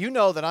 daughters. Now, you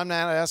know that I'm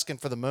not asking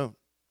for the moon.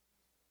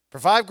 For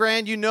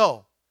 $5,000, you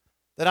know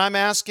that I'm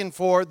asking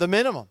for the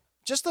minimum,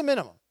 just the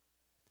minimum.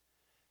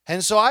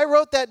 And so I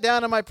wrote that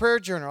down in my prayer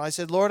journal. I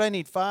said, Lord, I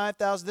need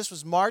 $5,000. This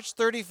was March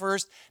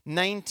 31st,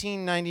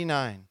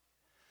 1999.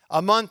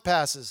 A month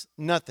passes,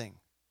 nothing.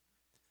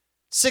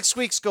 6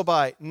 weeks go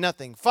by,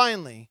 nothing.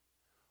 Finally,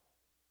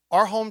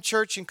 our home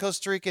church in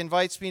Costa Rica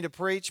invites me to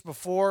preach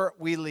before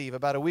we leave,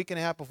 about a week and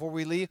a half before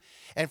we leave.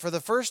 And for the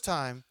first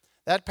time,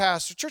 that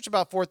pastor, church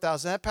about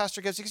 4,000, that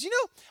pastor gives, he goes,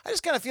 I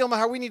just kind of feel in my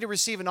heart we need to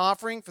receive an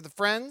offering for the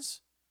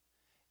friends.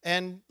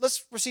 And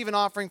let's receive an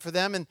offering for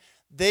them. And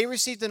they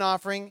received an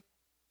offering,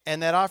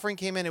 and that offering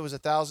came in, it was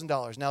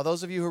 $1,000. Now,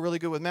 those of you who are really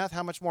good with math,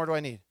 how much more do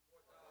I need?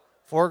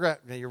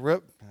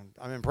 $4,000.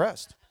 I'm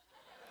impressed.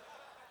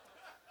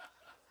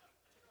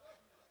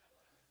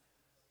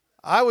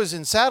 I was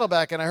in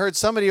Saddleback, and I heard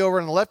somebody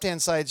over on the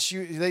left-hand side,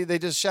 they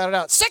just shouted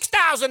out,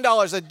 $6,000.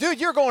 I said,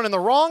 dude, you're going in the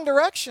wrong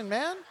direction,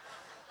 man.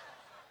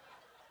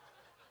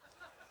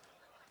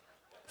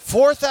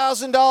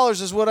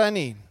 $4,000 is what I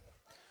need.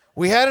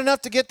 We had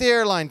enough to get the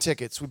airline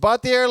tickets. We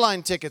bought the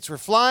airline tickets. We're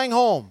flying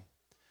home.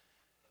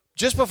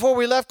 Just before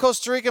we left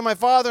Costa Rica, my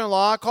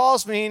father-in-law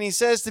calls me, and he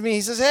says to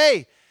me,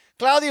 hey,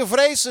 Claudio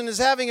Freyson is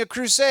having a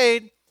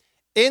crusade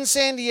in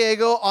San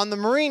Diego on the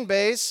Marine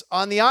base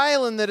on the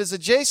island that is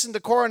adjacent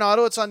to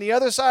Coronado. It's on the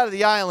other side of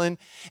the island,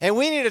 and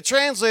we need a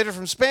translator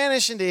from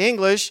Spanish into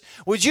English.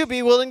 Would you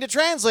be willing to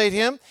translate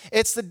him?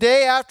 It's the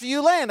day after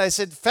you land. I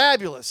said,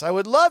 fabulous. I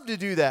would love to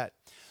do that.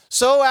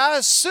 So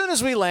as soon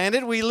as we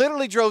landed, we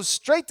literally drove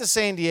straight to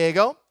San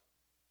Diego,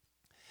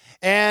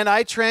 and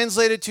I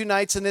translated 2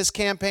 nights in this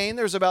campaign.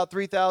 There's about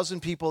 3,000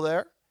 people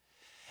there.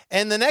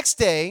 And the next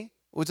day,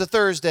 it was a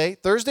Thursday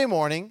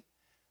morning,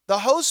 the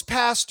host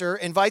pastor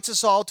invites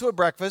us all to a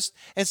breakfast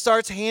and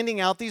starts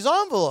handing out these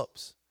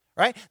envelopes,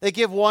 right? They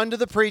give one to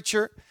the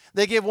preacher.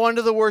 They give one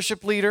to the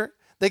worship leader.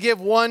 They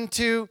give one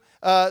to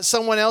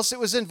someone else that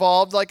was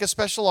involved, like a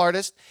special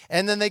artist,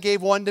 and then they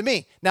gave one to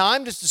me. Now,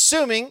 I'm just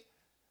assuming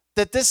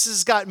that this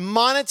has got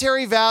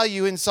monetary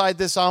value inside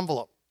this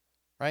envelope,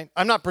 right?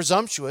 I'm not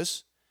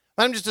presumptuous.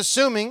 I'm just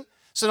assuming,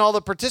 so all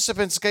the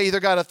participants either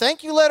got a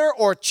thank you letter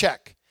or a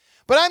check.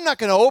 But I'm not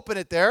going to open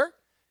it there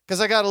because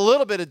I got a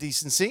little bit of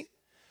decency.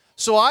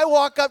 So I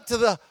walk up to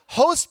the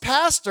host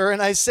pastor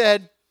and I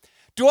said,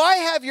 do I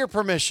have your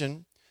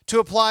permission to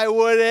apply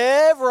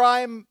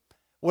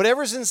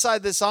whatever's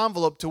inside this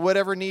envelope to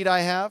whatever need I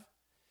have?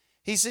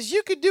 He says,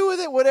 you could do with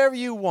it whatever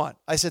you want.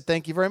 I said,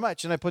 thank you very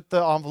much. And I put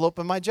the envelope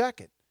in my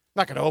jacket. I'm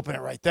not going to open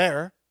it right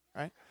there,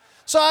 right?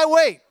 So I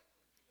wait.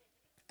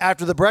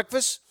 After the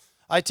breakfast,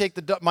 I take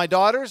my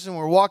daughters and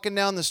we're walking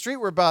down the street.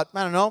 We're about,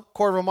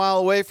 quarter of a mile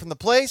away from the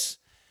place.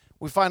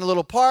 We find a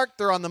little park.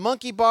 They're on the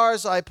monkey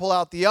bars. I pull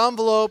out the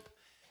envelope.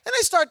 And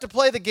I start to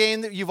play the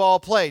game that you've all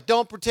played.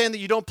 Don't pretend that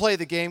you don't play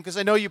the game, because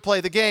I know you play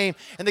the game.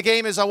 And the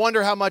game is, I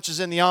wonder how much is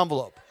in the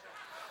envelope.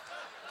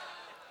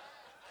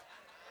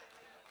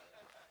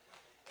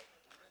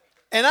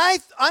 And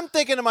I'm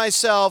thinking to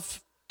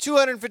myself,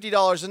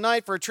 $250 a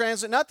night for a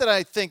translator. Not that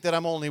I think that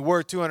I'm only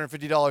worth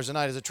 $250 a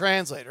night as a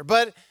translator,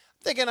 but I'm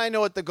thinking I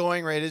know what the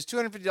going rate is,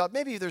 $250.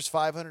 Maybe there's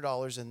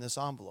 $500 in this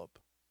envelope,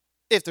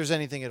 if there's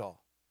anything at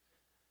all.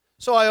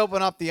 So I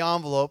open up the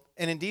envelope,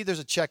 and indeed there's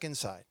a check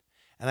inside.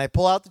 And I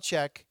pull out the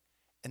check,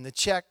 and the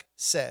check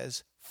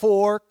says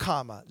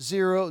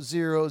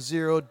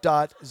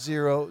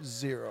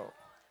 4,000.00.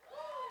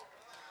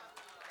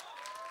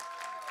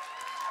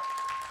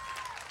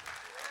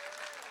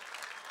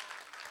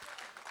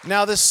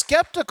 Now, the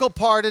skeptical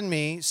part in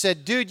me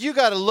said, dude, you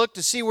got to look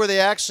to see where they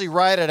actually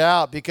write it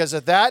out, because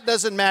if that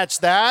doesn't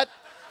match that,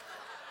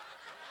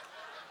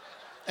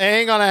 it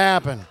ain't going to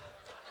happen.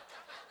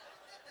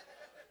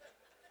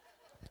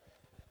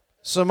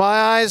 So my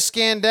eyes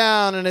scan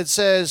down, and it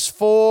says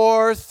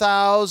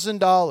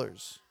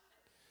 $4,000.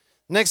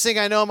 Next thing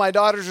I know, my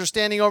daughters are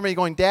standing over me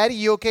going, Daddy,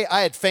 you okay? I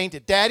had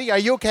fainted. Daddy, are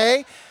you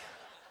okay?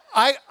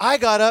 I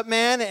got up,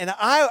 man, and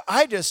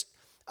I just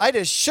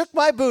shook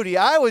my booty.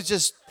 I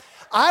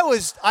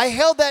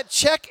held that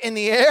check in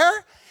the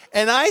air,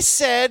 and I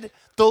said,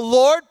 the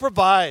Lord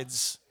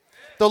provides.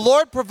 The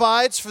Lord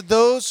provides for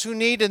those who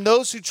need and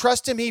those who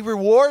trust Him. He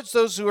rewards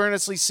those who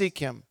earnestly seek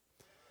Him.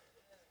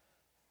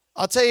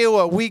 I'll tell you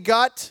what, we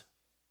got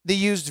the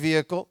used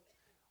vehicle,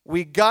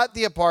 we got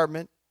the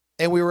apartment,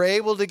 and we were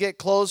able to get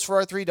clothes for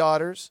our 3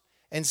 daughters.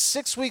 And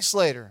 6 weeks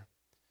later,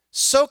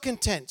 so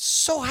content,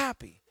 so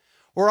happy,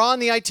 we're on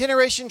the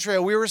itineration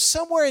trail. We were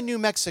somewhere in New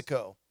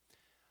Mexico.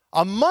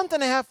 A month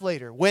and a half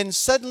later, when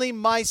suddenly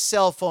my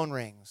cell phone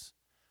rings,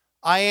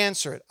 I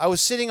answer it. I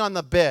was sitting on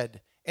the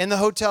bed in the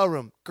hotel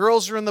room.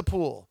 Girls are in the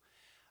pool.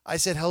 I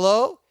said,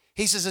 hello?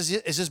 He says,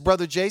 is this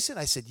Brother Jason?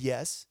 I said,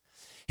 yes.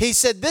 He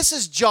said, this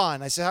is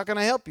John. I said, how can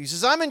I help you? He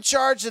says, I'm in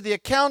charge of the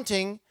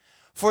accounting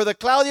for the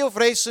Claudio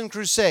Freyson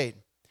Crusade.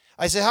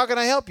 I said, how can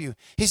I help you?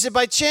 He said,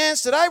 by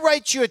chance, did I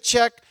write you a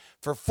check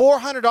for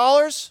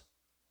 $400?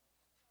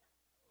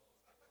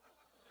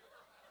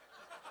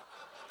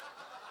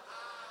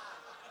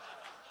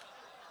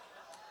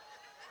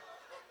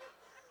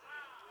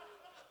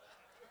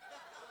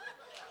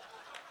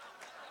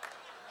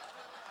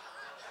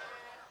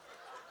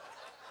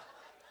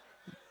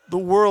 The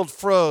world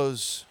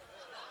froze.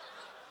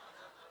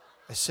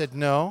 I said,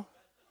 no.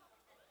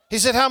 He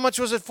said, how much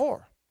was it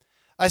for?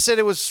 I said,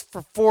 it was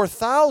for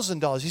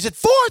 $4,000. He said,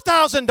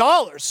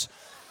 $4,000?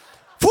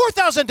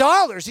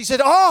 $4,000? He said,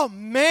 oh,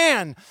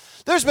 man,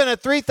 there's been a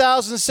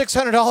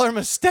 $3,600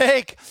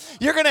 mistake.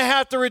 You're going to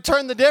have to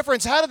return the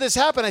difference. How did this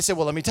happen? I said,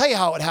 well, let me tell you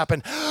how it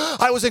happened.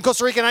 I was in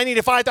Costa Rica and I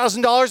needed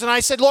 $5,000. And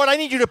I said, Lord, I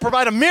need you to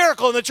provide a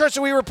miracle in the church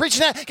that we were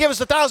preaching at. Gave us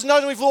 $1,000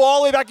 and we flew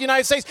all the way back to the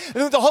United States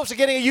in the hopes of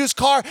getting a used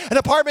car, an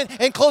apartment,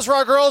 and clothes for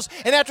our girls.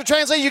 And after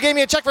translating, you gave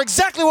me a check for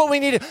exactly what we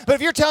needed. But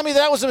if you're telling me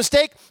that was a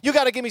mistake, you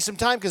got to give me some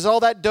time because all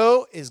that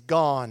dough is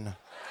gone.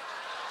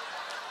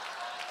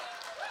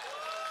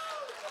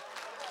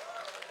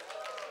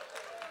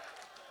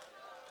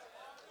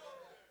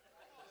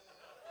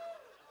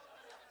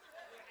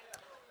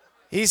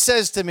 He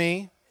says to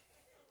me,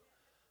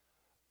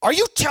 are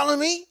you telling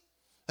me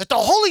that the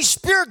Holy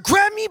Spirit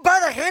grabbed me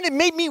by the hand and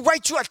made me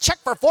write you a check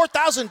for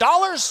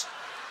 $4,000?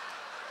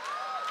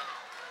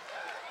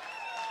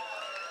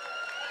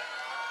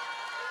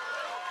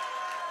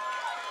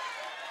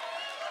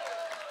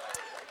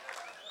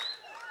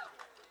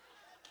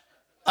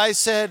 I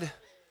said,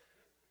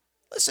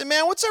 listen,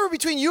 man, what's ever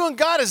between you and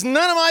God is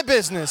none of my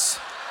business.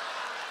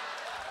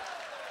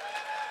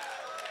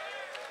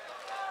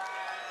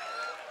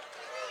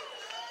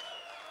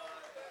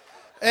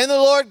 And the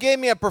Lord gave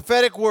me a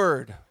prophetic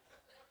word.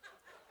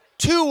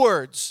 2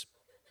 words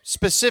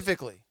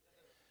specifically.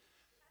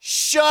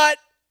 Shut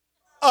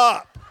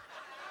up.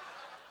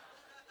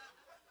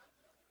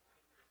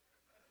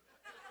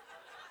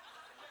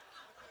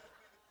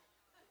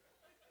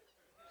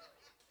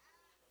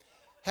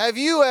 Have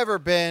you ever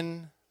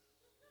been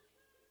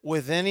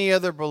with any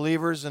other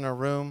believers in a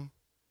room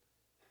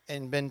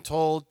and been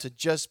told to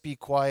just be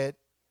quiet?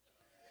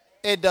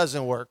 It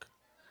doesn't work.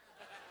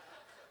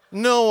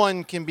 No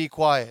one can be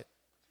quiet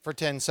for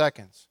 10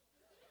 seconds.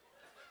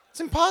 It's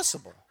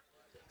impossible.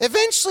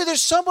 Eventually,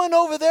 there's someone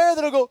over there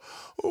that'll go,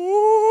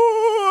 oh,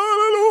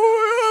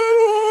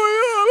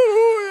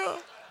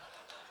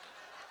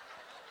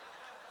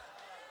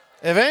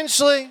 hallelujah, hallelujah, hallelujah.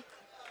 Eventually,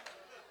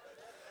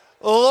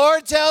 the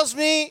Lord tells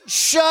me,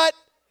 shut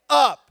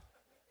up.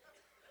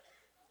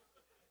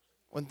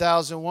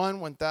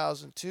 1001,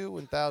 1002,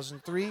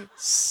 1003,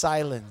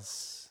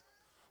 silence.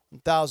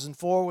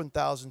 1004,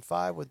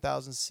 1005,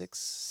 1006,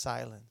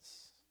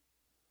 silence.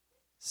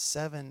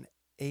 7,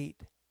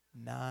 8,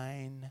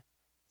 9,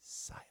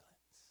 silence.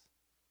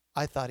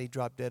 I thought he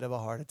dropped dead of a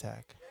heart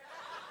attack.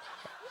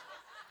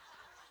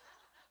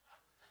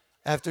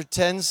 After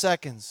 10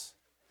 seconds,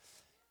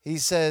 he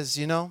says,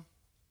 you know,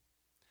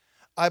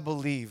 I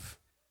believe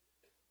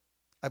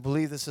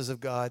this is of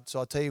God, so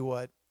I'll tell you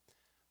what.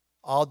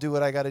 I'll do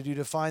what I got to do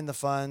to find the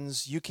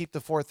funds. You keep the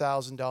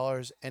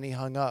 $4,000, and he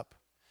hung up.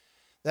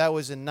 That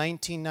was in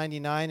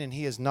 1999, and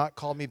he has not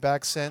called me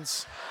back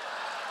since.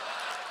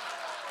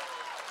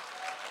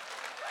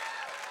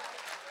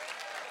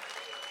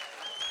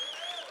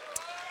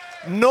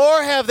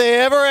 Nor have they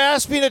ever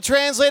asked me to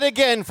translate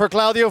again for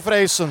Claudio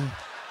Freyson.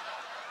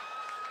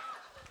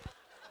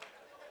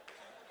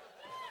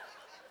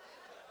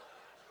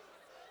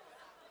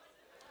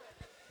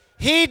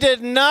 He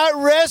did not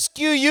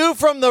rescue you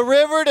from the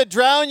river to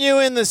drown you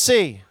in the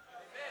sea.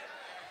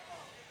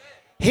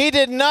 He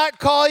did not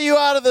call you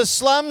out of the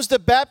slums to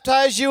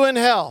baptize you in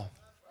hell.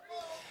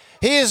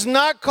 He has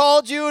not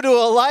called you to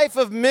a life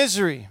of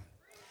misery.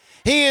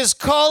 He is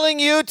calling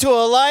you to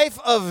a life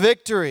of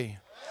victory.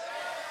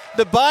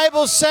 The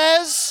Bible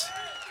says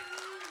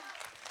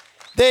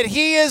that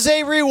he is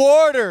a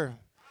rewarder,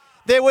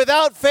 that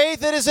without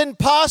faith it is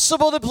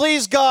impossible to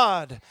please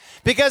God,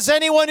 because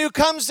anyone who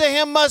comes to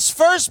him must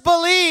first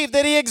believe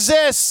that he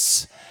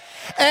exists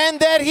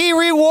and that he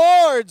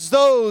rewards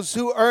those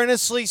who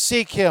earnestly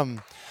seek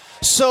him.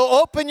 So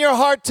open your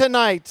heart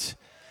tonight.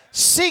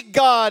 Seek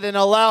God and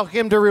allow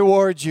him to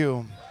reward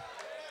you.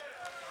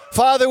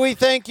 Father, we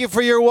thank you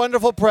for your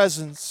wonderful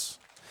presence.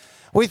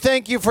 We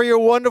thank you for your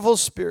wonderful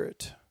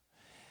spirit.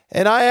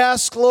 And I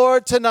ask,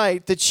 Lord,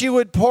 tonight that you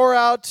would pour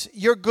out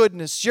your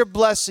goodness, your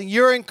blessing,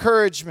 your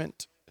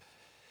encouragement,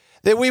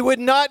 that we would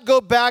not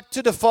go back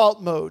to default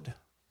mode,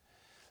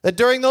 that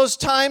during those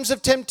times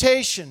of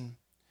temptation,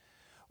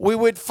 we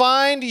would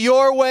find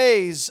your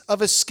ways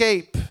of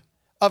escape,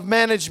 of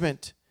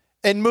management,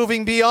 and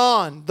moving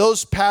beyond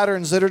those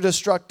patterns that are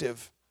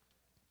destructive.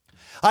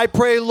 I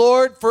pray,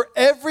 Lord, for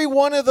every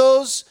one of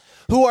those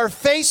who are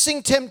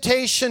facing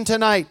temptation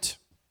tonight,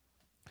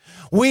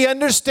 We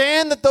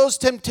understand that those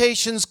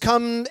temptations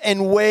come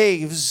in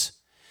waves.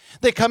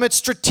 They come at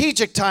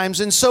strategic times,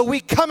 and so we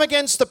come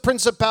against the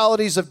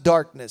principalities of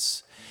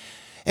darkness.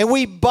 And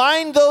we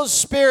bind those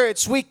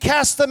spirits, we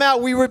cast them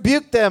out, we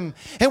rebuke them,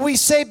 and we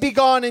say, be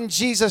gone in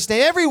Jesus'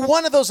 name. Every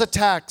one of those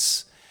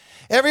attacks,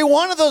 every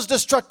one of those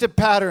destructive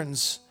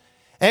patterns,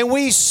 and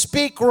we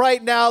speak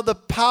right now the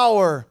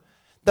power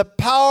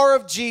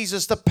of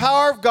Jesus, the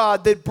power of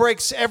God that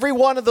breaks every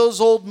one of those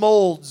old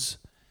molds.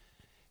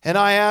 And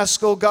I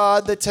ask, oh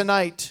God, that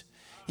tonight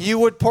you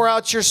would pour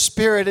out your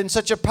Spirit in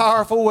such a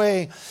powerful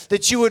way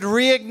that you would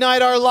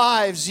reignite our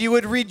lives, you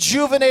would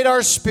rejuvenate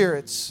our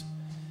spirits.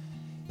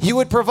 You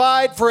would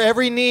provide for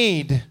every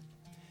need,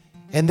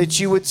 and that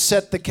you would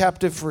set the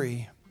captive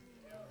free.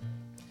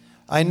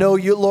 I know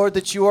you, Lord,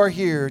 that you are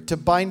here to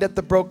bind up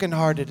the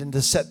brokenhearted and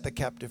to set the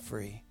captive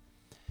free.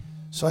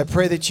 So I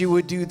pray that you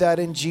would do that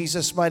in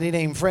Jesus' mighty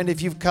name. Friend,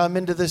 if you've come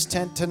into this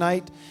tent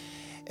tonight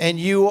and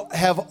you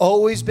have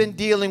always been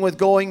dealing with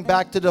going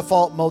back to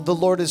default mode, the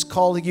Lord is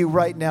calling you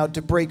right now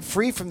to break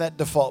free from that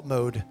default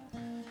mode,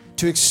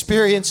 to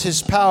experience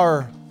His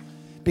power,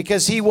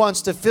 because He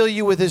wants to fill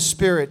you with His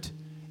Spirit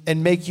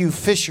and make you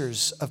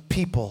fishers of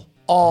people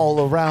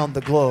all around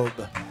the globe.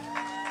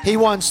 He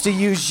wants to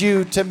use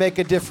you to make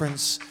a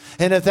difference.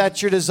 And if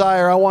that's your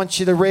desire, I want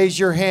you to raise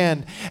your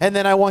hand, and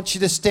then I want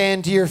you to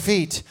stand to your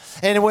feet.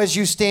 And as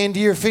you stand to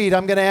your feet,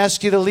 I'm going to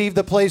ask you to leave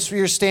the place where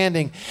you're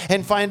standing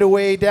and find a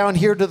way down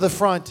here to the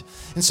front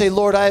and say,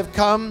 Lord, I have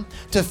come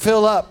to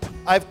fill up.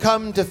 I've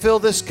come to fill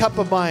this cup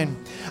of mine.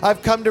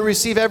 I've come to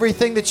receive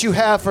everything that you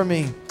have for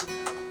me.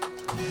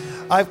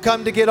 I've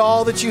come to get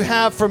all that you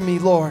have for me,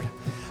 Lord.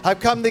 I've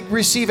come to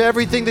receive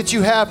everything that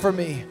you have for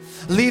me.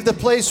 Leave the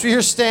place where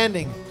you're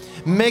standing.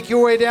 Make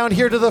your way down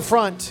here to the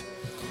front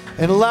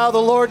and allow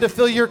the Lord to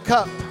fill your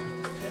cup.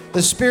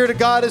 The Spirit of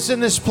God is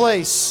in this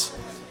place.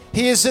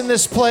 He is in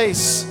this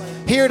place,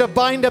 here to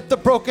bind up the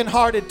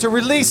brokenhearted, to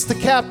release the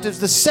captives,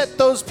 to set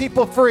those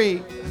people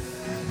free.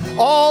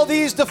 All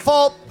these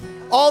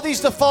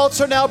defaults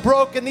are now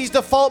broken. These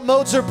default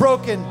modes are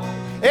broken.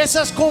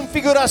 Esas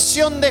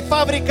configuración de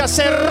fábrica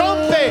se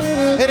rompe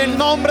en el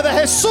nombre de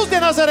Jesús de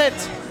Nazaret.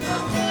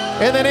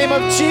 In the name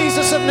of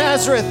Jesus of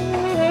Nazareth,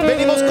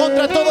 venimos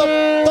contra todo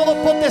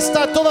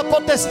potestad, toda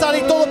potestad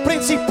y todo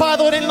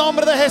principado en el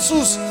nombre de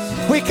Jesús.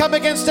 We come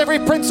against every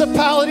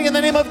principality in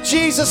the name of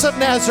Jesus of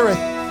Nazareth.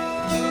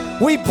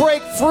 We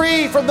break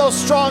free from those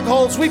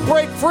strongholds. We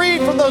break free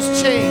from those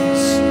chains.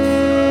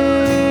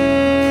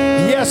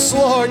 Yes,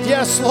 Lord.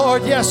 Yes,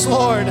 Lord. Yes,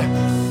 Lord.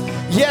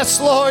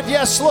 Yes, Lord.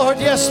 Yes, Lord.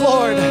 Yes,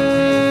 Lord.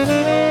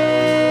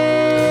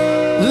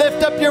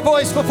 Lift up your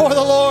voice before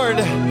the Lord.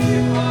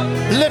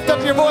 Lift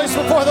up your voice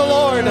before the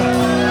Lord.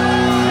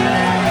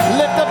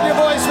 Lift up your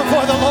voice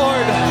before the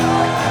Lord.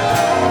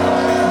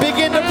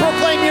 Begin to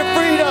proclaim your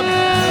freedom.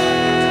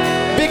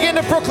 Begin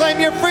to proclaim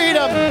your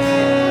freedom.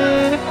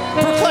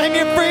 Proclaim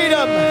your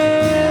freedom.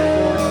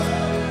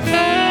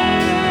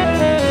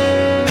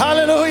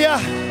 Hallelujah.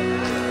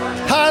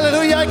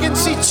 Hallelujah. I can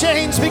see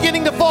chains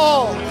beginning to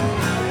fall.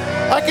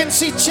 I can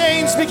see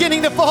chains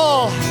beginning to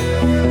fall.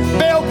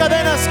 Veo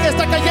cadenas que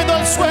está cayendo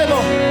al suelo.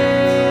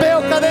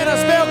 Veo cadenas.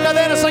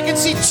 I can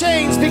see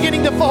chains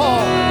beginning to fall.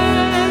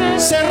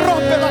 Se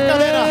rompe la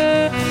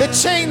cadena. The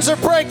chains are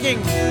breaking.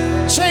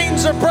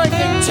 Chains are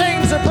breaking.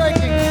 Chains are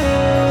breaking.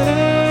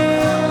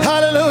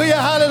 Hallelujah.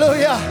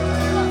 Hallelujah.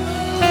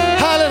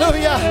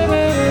 Hallelujah.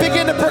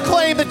 Begin to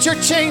proclaim that your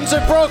chains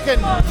are broken.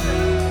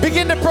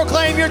 Begin to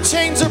proclaim your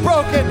chains are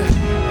broken.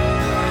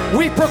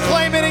 We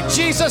proclaim it in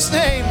Jesus'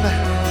 name.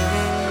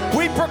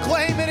 We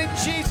proclaim it in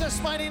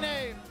Jesus' mighty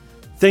name.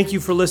 Thank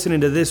you for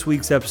listening to this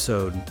week's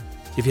episode.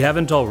 If you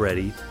haven't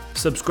already,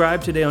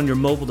 subscribe today on your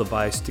mobile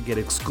device to get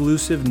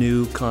exclusive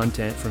new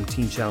content from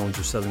Teen Challenge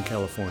of Southern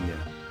California.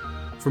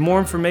 For more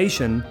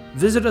information,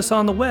 visit us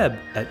on the web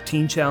at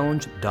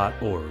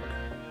teenchallenge.org.